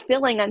I left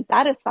feeling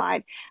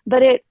unsatisfied.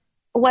 But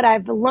what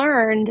I've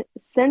learned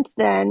since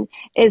then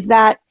is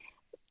that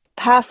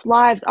past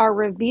lives are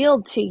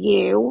revealed to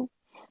you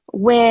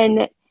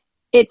when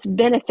it's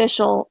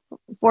beneficial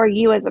for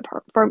you as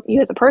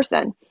a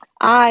person.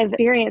 I've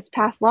experienced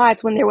past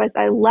lives when there was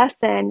a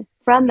lesson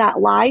from that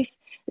life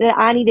that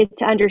I needed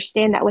to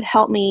understand that would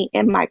help me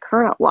in my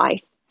current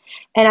life.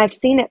 And I've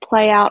seen it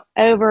play out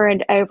over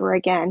and over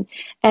again.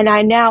 And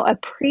I now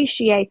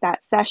appreciate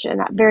that session,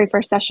 that very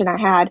first session I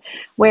had,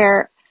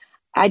 where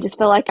I just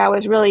feel like I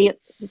was really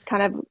just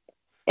kind of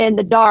in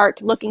the dark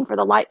looking for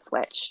the light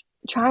switch,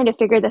 trying to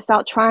figure this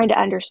out, trying to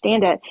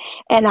understand it.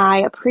 And I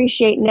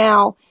appreciate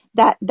now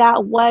that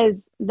that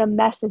was the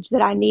message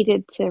that I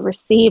needed to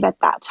receive at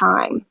that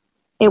time.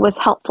 It was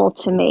helpful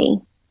to me.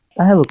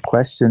 I have a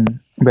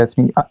question,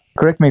 Bethany.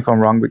 Correct me if I'm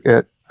wrong.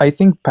 I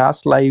think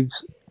past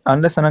lives,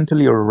 unless and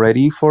until you're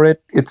ready for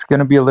it, it's going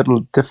to be a little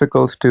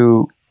difficult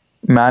to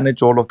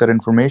manage all of that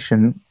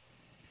information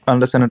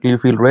unless and until you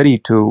feel ready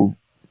to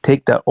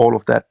take all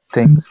of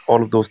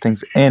those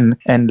things in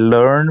and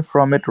learn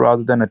from it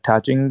rather than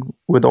attaching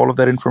with all of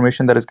that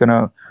information that is going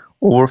to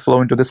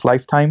overflow into this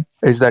lifetime.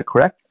 Is that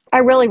correct? I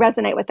really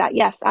resonate with that.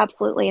 Yes,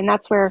 absolutely. And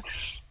that's where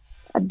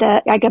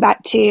I go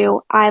back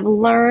to, I've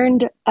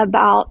learned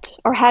about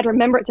or had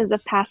remembrances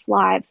of past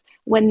lives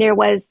when there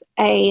was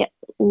a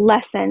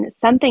lesson,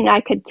 something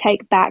I could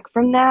take back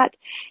from that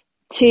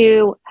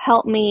to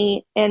help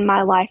me in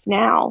my life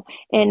now,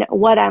 in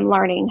what I'm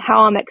learning,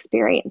 how I'm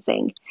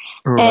experiencing.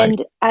 Right.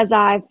 And as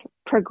I've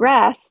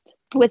progressed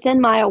within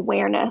my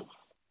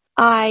awareness,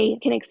 I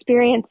can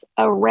experience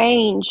a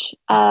range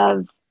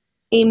of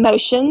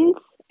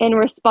emotions in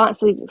response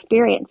to these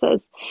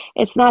experiences.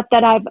 It's not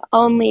that I've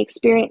only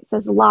experienced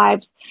those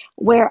lives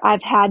where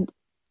I've had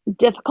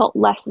difficult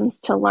lessons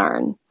to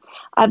learn.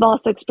 I've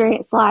also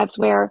experienced lives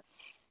where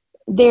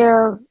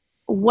there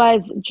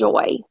was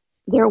joy.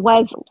 There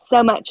was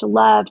so much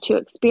love to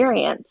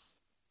experience.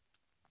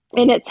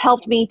 And it's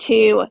helped me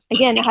to,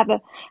 again, have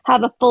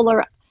a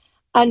fuller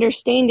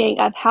understanding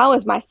of how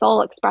is my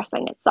soul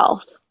expressing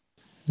itself.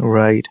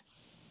 Right.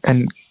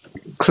 And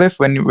Cliff,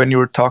 when you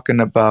were talking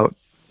about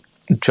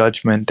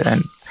judgment,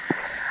 and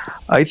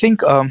I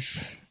think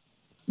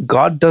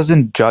God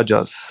doesn't judge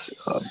us.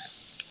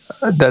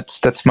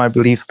 That's my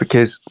belief,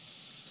 because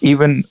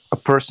even a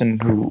person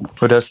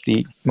who does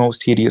the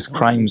most hideous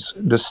crimes,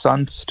 the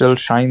sun still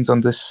shines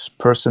on this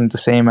person the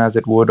same as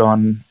it would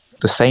on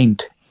the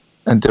saint,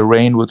 and the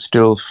rain would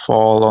still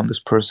fall on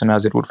this person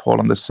as it would fall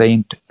on the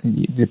saint.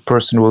 The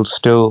person will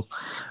still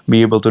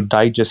be able to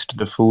digest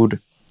the food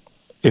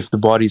if the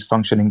body is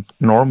functioning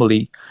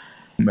normally.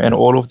 And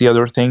all of the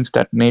other things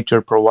that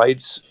nature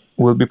provides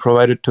will be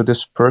provided to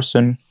this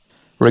person,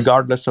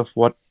 regardless of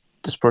what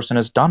this person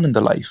has done in the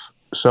life.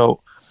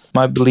 So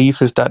my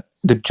belief is that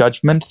the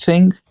judgment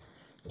thing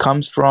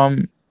comes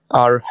from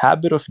our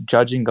habit of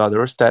judging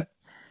others, that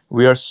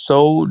we are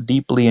so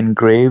deeply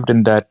engraved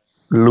in that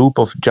loop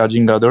of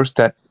judging others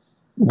that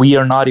we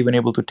are not even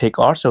able to take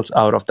ourselves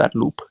out of that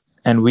loop.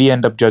 And we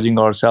end up judging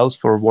ourselves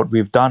for what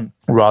we've done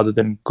rather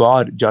than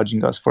God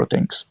judging us for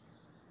things.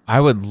 I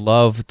would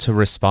love to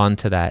respond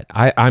to that.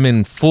 I'm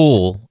in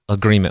full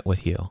agreement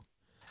with you.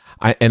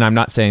 And I'm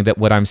not saying that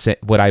what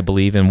I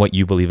believe and what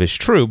you believe is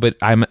true, but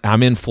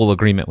I'm in full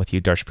agreement with you,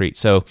 Darshpreet.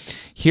 So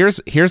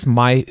here's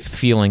my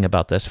feeling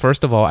about this.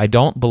 First of all, I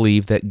don't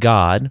believe that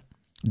God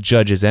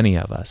judges any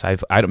of us.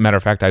 Matter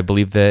of fact, I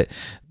believe that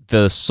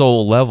the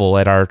soul level,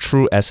 at our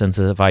true essence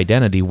of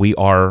identity, we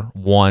are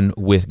one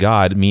with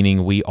God,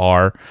 meaning we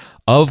are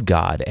of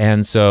God.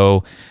 And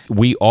so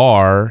we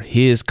are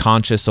His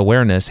conscious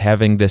awareness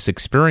having this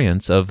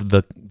experience of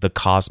the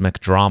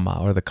cosmic drama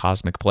or the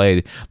cosmic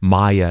play,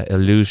 Maya,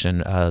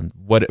 illusion,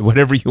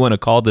 whatever you want to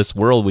call this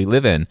world we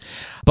live in.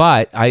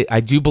 But I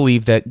do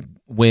believe that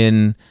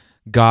when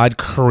God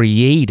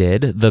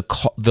created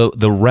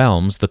the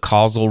realms, the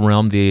causal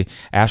realm, the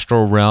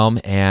astral realm,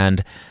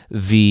 and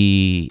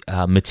the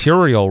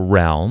material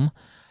realm,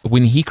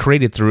 when He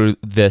created through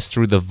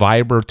the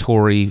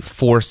vibratory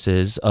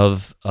forces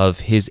of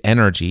His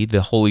energy,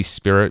 the Holy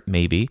Spirit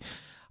maybe,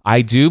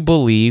 I do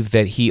believe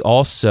that He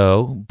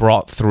also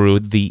brought through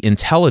the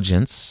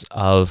intelligence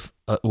of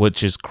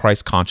which is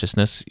Christ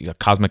consciousness,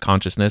 cosmic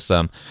consciousness,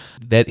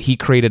 that He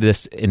created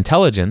this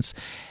intelligence.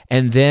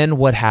 And then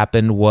what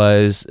happened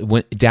was,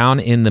 down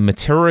in the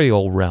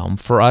material realm,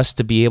 for us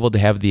to be able to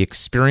have the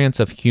experience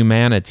of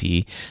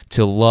humanity,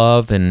 to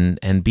love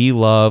and be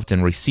loved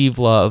and receive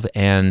love,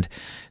 and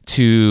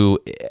to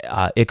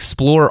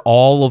explore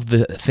all of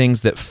the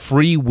things that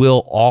free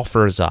will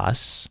offers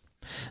us,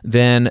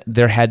 then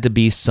there had to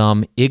be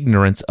some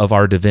ignorance of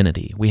our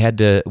divinity. We had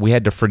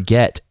to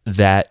forget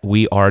that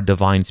we are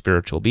divine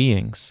spiritual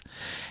beings.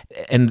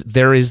 And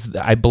there is,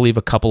 I believe,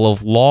 a couple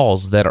of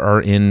laws that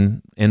are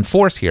in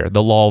force here.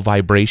 The law of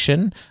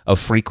vibration, of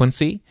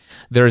frequency,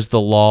 there's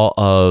the law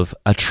of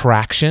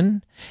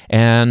attraction,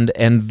 and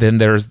then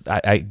there's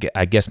I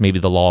guess maybe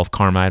the law of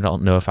karma. I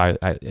don't know if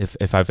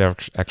if I've ever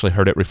actually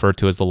heard it referred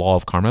to as the law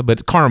of karma,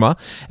 but karma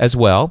as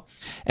well.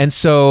 And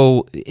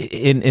so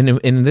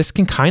in this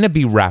can kind of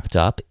be wrapped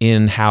up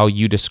in how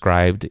you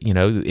described,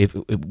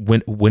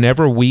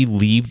 whenever we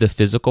leave the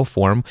physical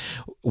form,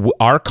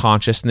 our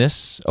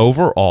consciousness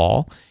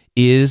overall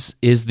is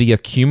the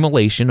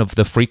accumulation of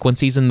the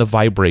frequencies and the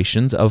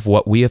vibrations of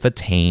what we have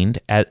attained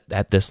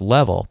at this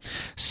level.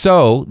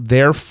 So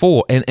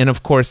therefore, and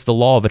of course the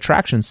law of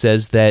attraction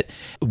says that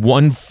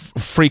one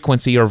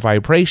frequency or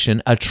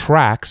vibration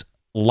attracts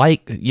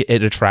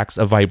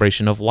a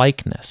vibration of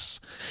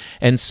likeness.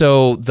 And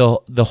so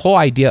the whole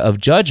idea of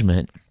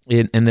judgment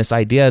in this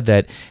idea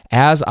that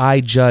as I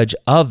judge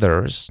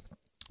others,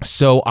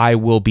 so I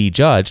will be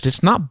judged.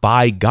 It's not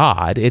by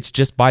God. It's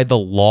just by the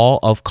law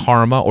of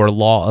karma or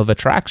law of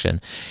attraction.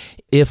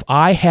 If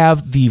I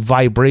have the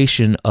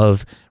vibration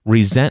of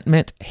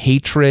resentment,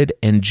 hatred,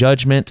 and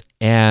judgment,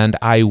 and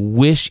I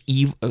wish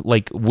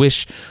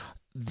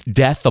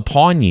death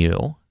upon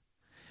you,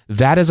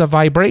 that is a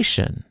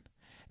vibration.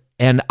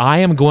 And I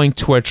am going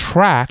to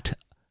attract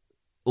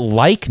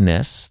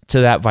likeness to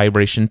that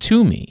vibration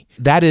to me.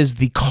 That is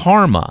the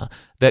karma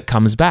that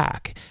comes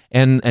back,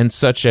 and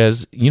such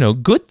as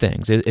good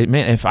things.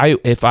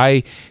 If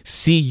I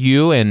see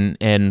you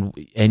and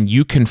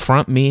you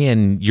confront me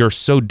and you're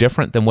so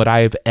different than what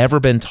I've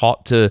ever been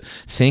taught to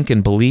think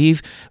and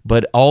believe,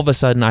 but all of a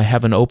sudden I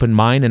have an open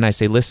mind and I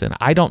say, listen,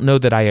 I don't know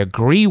that I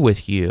agree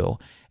with you,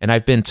 and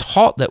I've been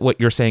taught that what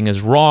you're saying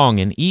is wrong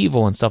and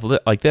evil and stuff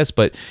like this,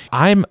 but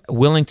I'm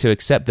willing to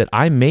accept that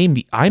I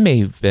may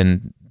have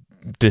been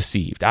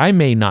deceived. I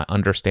may not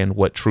understand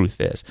what truth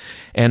is,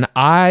 and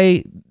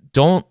I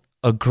don't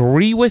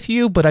agree with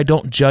you, but I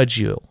don't judge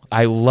you.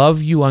 I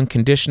love you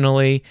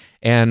unconditionally,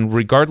 and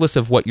regardless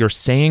of what you're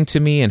saying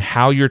to me and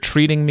how you're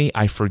treating me,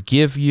 I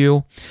forgive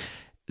you.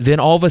 Then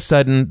all of a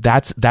sudden,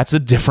 that's a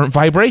different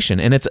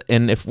vibration, and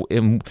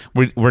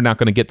we're not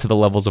going to get to the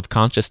levels of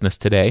consciousness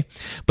today,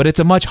 but it's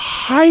a much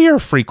higher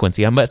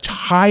frequency, a much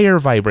higher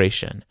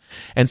vibration,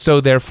 and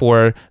so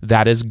therefore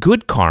that is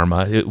good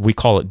karma. We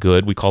call it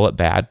good, we call it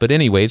bad, but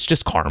anyway, it's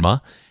just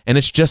karma, and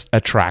it's just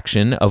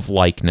attraction of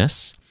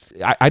likeness.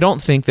 I don't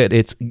think that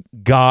it's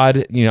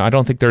God. I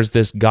don't think there's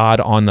this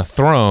God on the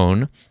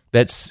throne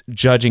that's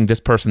judging this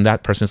person,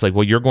 that person. It's like,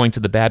 well, you're going to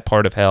the bad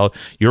part of hell.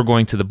 You're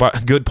going to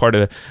the good part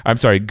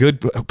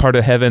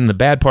of heaven, the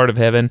bad part of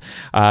heaven,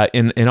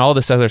 and all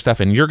this other stuff.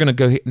 And you're going to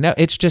go here. No,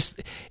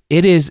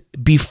 it is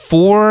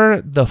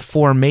before the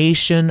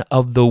formation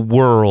of the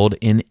world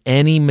in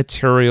any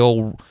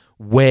material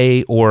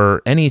way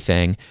or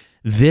anything.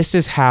 This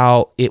is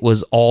how it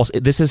was all.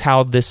 This is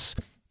how this,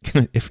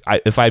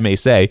 if I may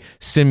say,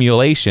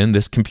 simulation,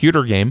 this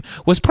computer game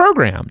was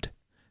programmed.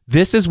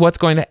 This is what's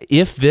going to,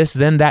 if this,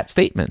 then that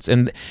statements,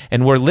 and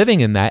we're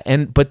living in that.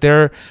 But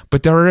there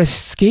are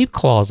escape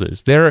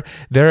clauses.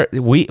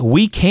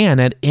 We can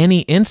at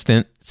any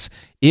instance,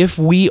 if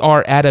we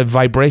are at a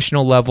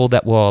vibrational level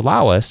that will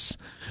allow us,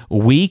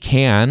 we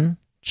can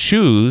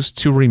choose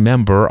to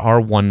remember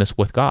our oneness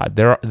with God.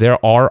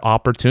 There are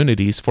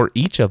opportunities for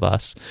each of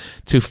us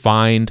to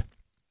find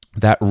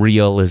that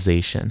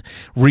realization,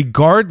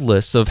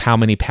 regardless of how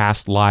many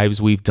past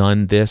lives we've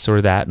done this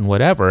or that and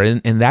whatever,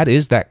 and that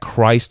is that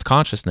Christ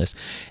consciousness.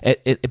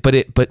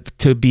 But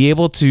to be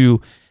able to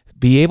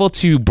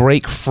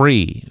break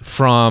free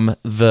from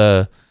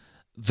the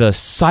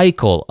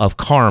cycle of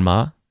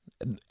karma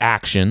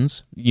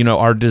actions,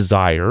 our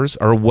desires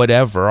or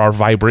whatever, our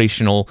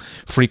vibrational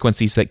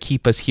frequencies that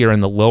keep us here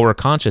in the lower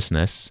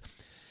consciousness.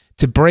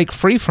 To break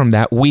free from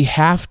that,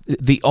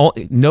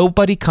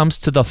 nobody comes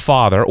to the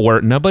Father, or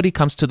nobody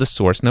comes to the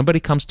source, nobody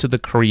comes to the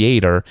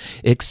Creator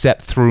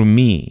except through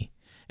me.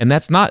 And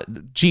that's not,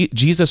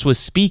 Jesus was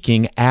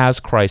speaking as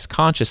Christ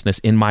consciousness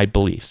in my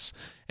beliefs.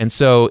 And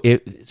so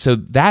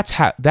that's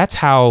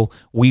how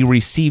we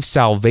receive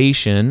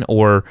salvation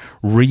or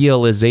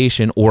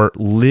realization or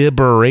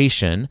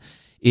liberation,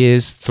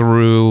 is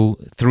through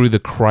the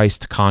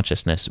Christ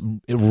consciousness,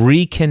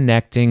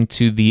 reconnecting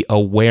to the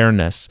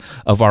awareness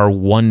of our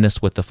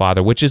oneness with the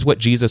Father, which is what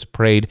Jesus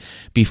prayed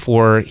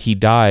before he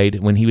died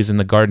when he was in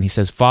the garden. He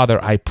says,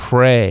 Father, I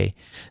pray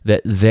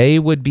that they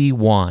would be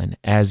one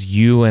as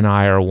you and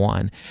I are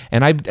one.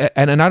 And I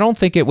don't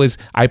think it was,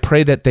 I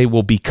pray that they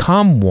will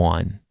become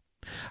one.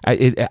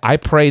 I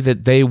pray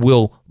that they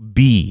will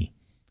be.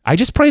 I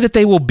just pray that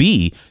they will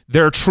be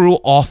their true,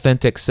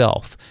 authentic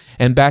self.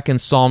 And back in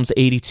Psalms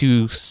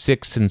 82,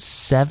 6 and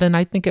 7,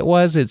 I think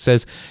it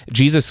says,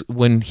 Jesus,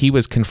 when he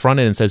was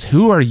confronted and says,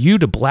 who are you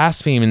to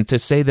blaspheme and to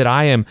say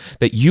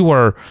that you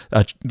are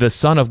the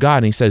Son of God?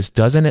 And he says,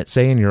 doesn't it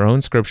say in your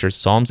own scriptures,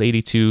 Psalms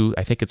 82,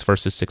 I think it's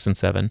verses 6 and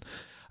 7,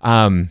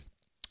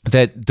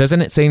 that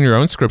doesn't it say in your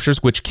own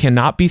scriptures, which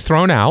cannot be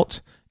thrown out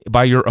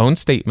by your own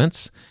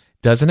statements,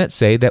 doesn't it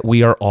say that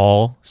we are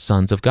all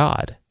sons of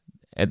God?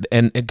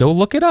 And go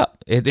look it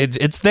up.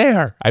 It's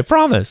there, I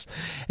promise.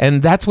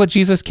 And that's what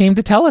Jesus came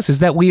to tell us, is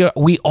that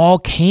we all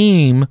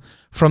came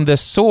from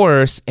this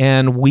source,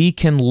 and we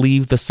can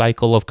leave the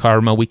cycle of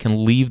karma. We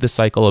can leave the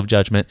cycle of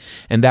judgment.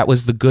 And that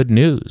was the good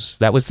news.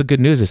 That was the good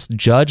news. Is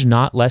judge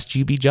not lest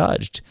you be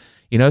judged.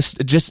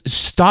 Just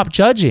stop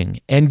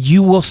judging and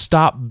you will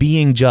stop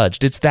being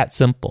judged. It's that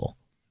simple.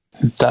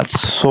 That's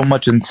so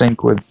much in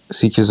sync with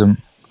Sikhism.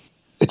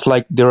 It's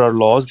like there are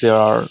laws. There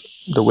are,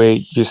 the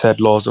way you said,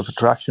 laws of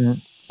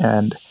attraction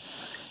and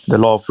the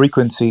law of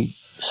frequency.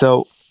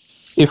 So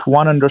if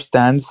one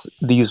understands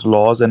these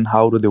laws and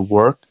how do they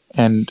work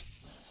and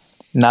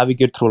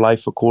navigate through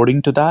life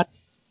according to that,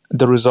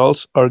 the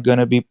results are going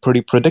to be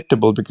pretty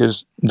predictable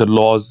because the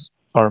laws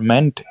are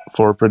meant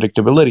for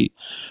predictability.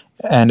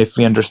 And if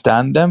we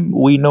understand them,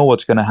 we know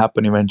what's going to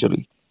happen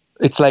eventually.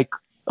 It's like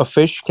a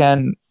fish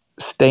can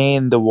stay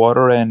in the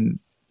water and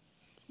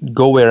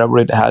go wherever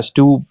it has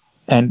to.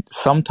 And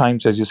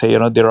sometimes, as you say,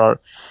 there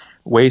are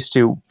ways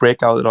to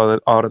break out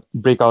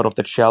of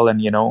the shell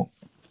and,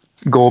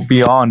 go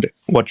beyond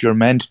what you're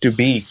meant to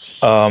be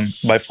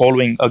by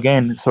following,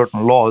 again,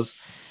 certain laws.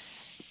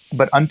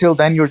 But until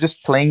then, you're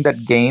just playing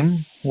that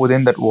game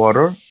within that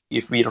water.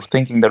 If we are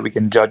thinking that we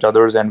can judge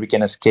others and we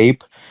can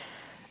escape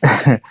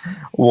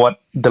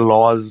what the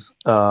laws,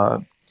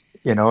 the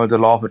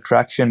law of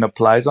attraction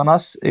applies on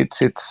us,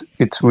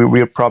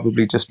 we're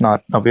probably just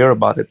not aware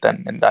about it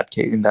then in that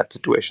case, in that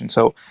situation.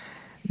 So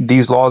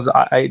these laws,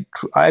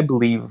 I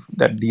believe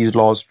that these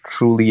laws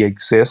truly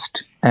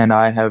exist, and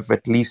I have,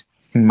 at least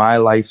in my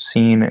life,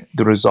 seen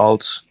the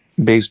results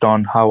based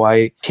on how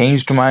I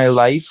changed my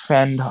life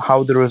and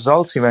how the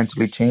results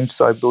eventually changed.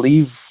 So I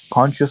believe,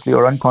 consciously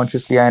or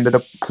unconsciously, I ended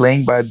up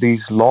playing by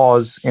these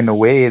laws in a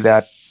way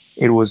that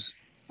it was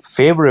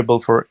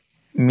favorable for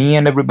me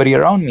and everybody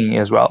around me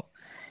as well.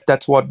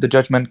 That's what the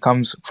judgment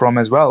comes from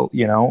as well,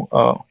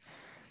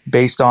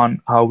 based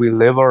on how we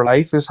live our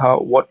life is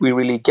what we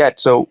really get.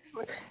 So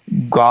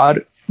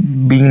God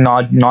being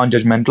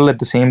non-judgmental, at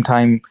the same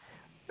time,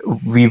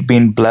 we've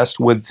been blessed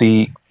with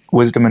the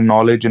wisdom and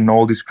knowledge and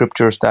all the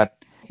scriptures that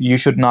you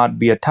should not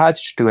be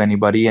attached to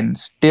anybody. And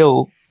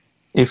still,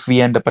 if we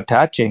end up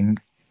attaching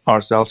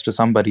ourselves to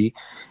somebody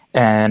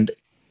and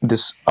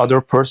this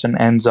other person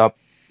ends up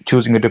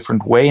choosing a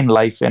different way in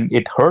life and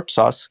it hurts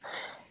us,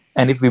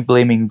 and if we're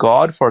blaming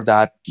God for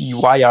that,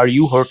 why are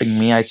you hurting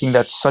me? I think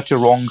that's such a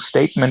wrong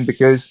statement,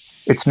 because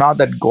it's not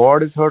that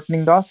God is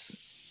hurting us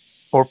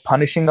or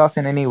punishing us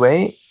in any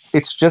way.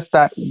 It's just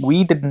that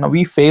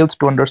we failed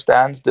to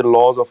understand the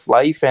laws of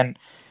life and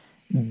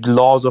the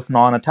laws of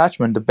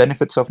non-attachment, the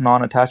benefits of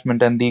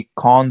non-attachment and the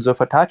cons of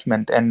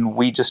attachment. And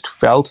we just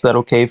felt that,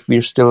 okay, if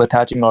we're still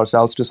attaching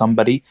ourselves to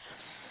somebody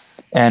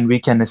and we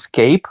can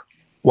escape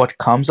what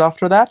comes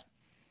after that,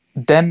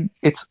 then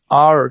it's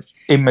our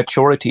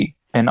immaturity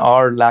and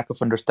our lack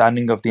of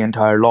understanding of the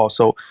entire law.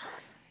 So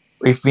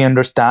if we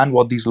understand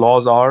what these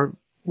laws are,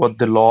 what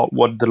the law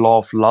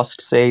of lust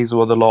says,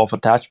 what the law of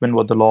attachment,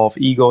 what the law of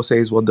ego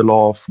says, what the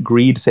law of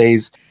greed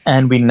says,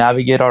 and we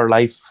navigate our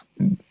life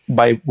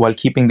while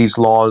keeping these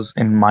laws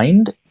in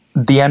mind,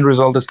 the end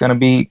result is going to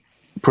be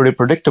pretty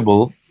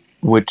predictable,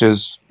 which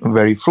is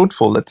very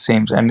fruitful at the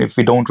same time. And if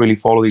we don't really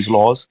follow these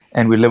laws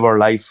and we live our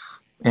life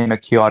in a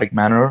chaotic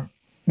manner,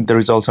 the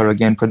results are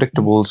again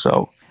predictable.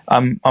 So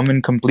I'm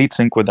in complete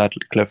sync with that,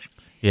 Cliff.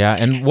 Yeah,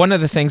 and one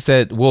of the things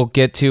that we'll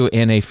get to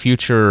in a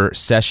future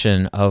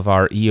session of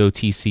our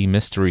EOTC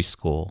Mystery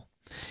School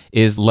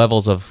is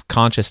levels of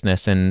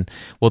consciousness, and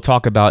we'll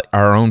talk about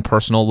our own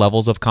personal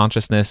levels of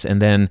consciousness, and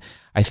then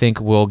I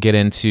think we'll get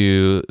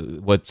into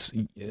what's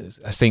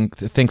I think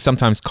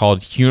sometimes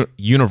called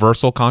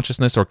universal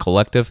consciousness or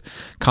collective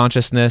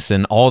consciousness,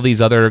 and all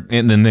these other,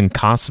 and then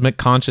cosmic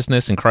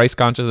consciousness and Christ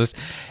consciousness.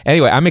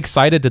 Anyway, I'm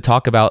excited to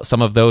talk about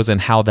some of those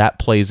and how that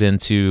plays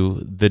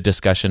into the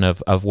discussion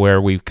of where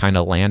we've kind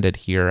of landed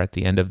here at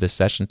the end of this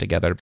session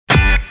together.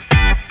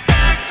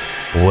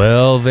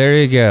 Well, there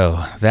you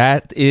go.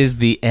 That is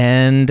the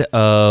end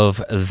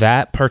of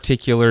that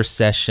particular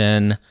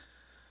session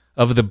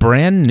of the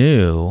brand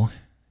new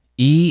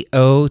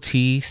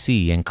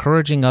EOTC,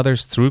 Encouraging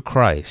Others Through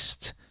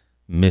Christ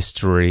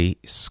Mystery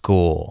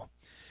School.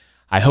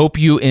 I hope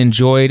you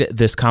enjoyed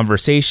this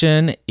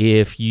conversation.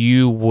 If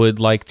you would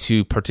like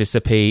to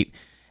participate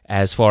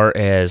as far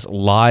as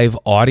live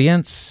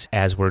audience,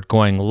 as we're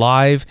going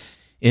live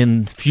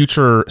in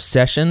future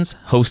sessions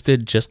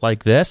hosted just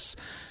like this,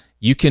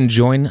 you can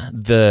join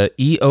the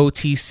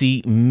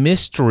EOTC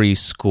Mystery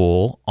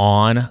School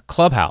on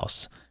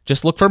Clubhouse.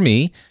 Just look for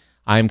me.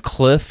 I'm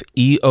Cliff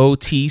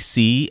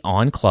EOTC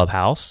on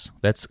Clubhouse.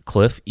 That's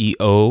Cliff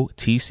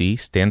EOTC,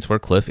 stands for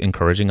Cliff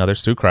Encouraging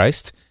Others Through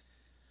Christ.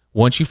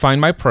 Once you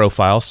find my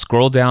profile,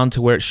 scroll down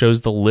to where it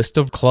shows the list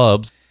of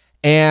clubs,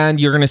 and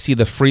you're going to see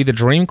the Free the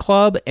Dream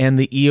Club and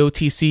the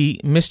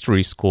EOTC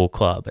Mystery School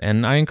Club.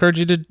 And I encourage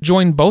you to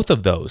join both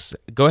of those.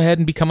 Go ahead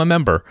and become a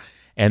member.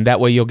 And that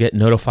way you'll get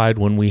notified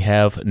when we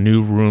have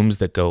new rooms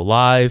that go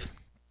live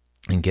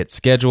and get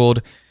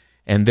scheduled.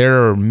 And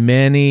there are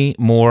many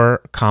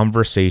more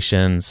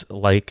conversations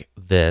like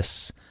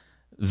this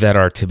that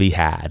are to be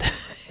had.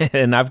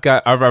 And I've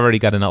already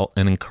got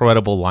an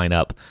incredible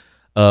lineup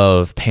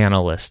of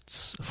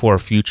panelists for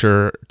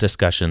future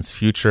discussions,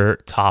 future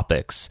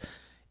topics.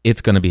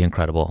 It's going to be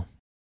incredible.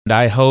 And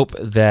I hope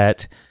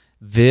that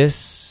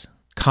this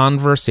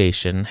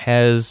conversation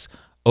has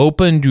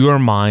opened your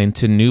mind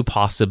to new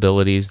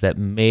possibilities that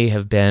may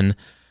have been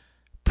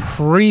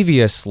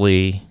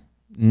previously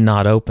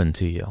not open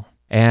to you.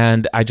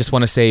 And I just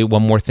want to say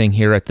one more thing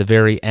here at the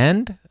very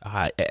end.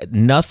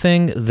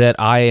 Nothing that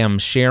I am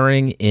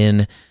sharing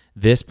in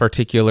this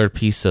particular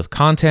piece of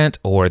content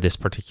or this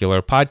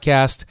particular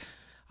podcast,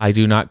 I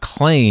do not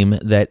claim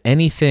that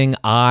anything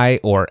I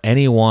or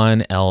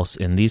anyone else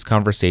in these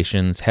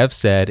conversations have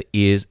said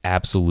is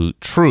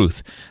absolute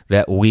truth,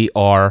 that we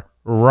are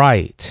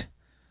right.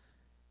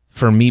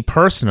 For me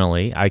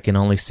personally, I can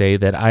only say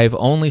that I've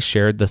only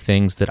shared the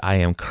things that I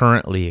am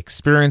currently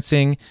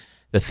experiencing,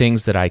 the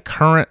things that I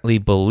currently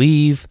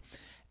believe,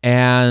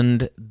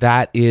 and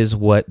that is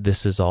what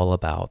this is all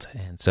about.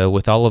 And so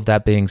with all of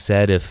that being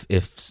said, if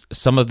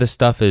some of this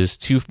stuff is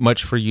too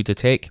much for you to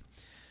take,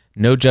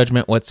 no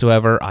judgment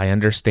whatsoever, I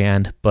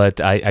understand,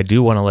 but I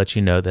do want to let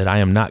you know that I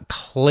am not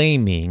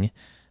claiming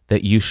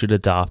that you should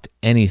adopt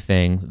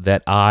anything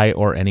that I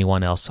or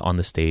anyone else on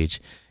the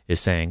stage is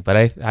saying. But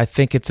I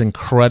think it's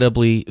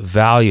incredibly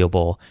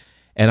valuable,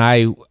 and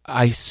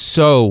I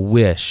so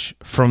wish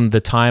from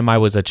the time I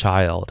was a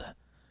child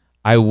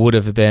I would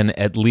have been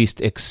at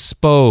least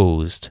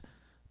exposed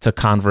to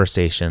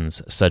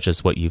conversations such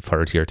as what you've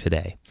heard here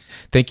today.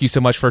 Thank you so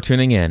much for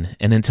tuning in,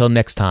 and until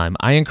next time,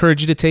 I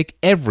encourage you to take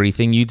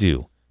everything you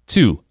do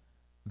to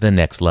the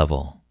next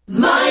level.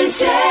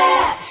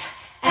 Mindset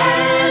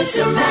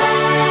Answer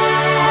Man.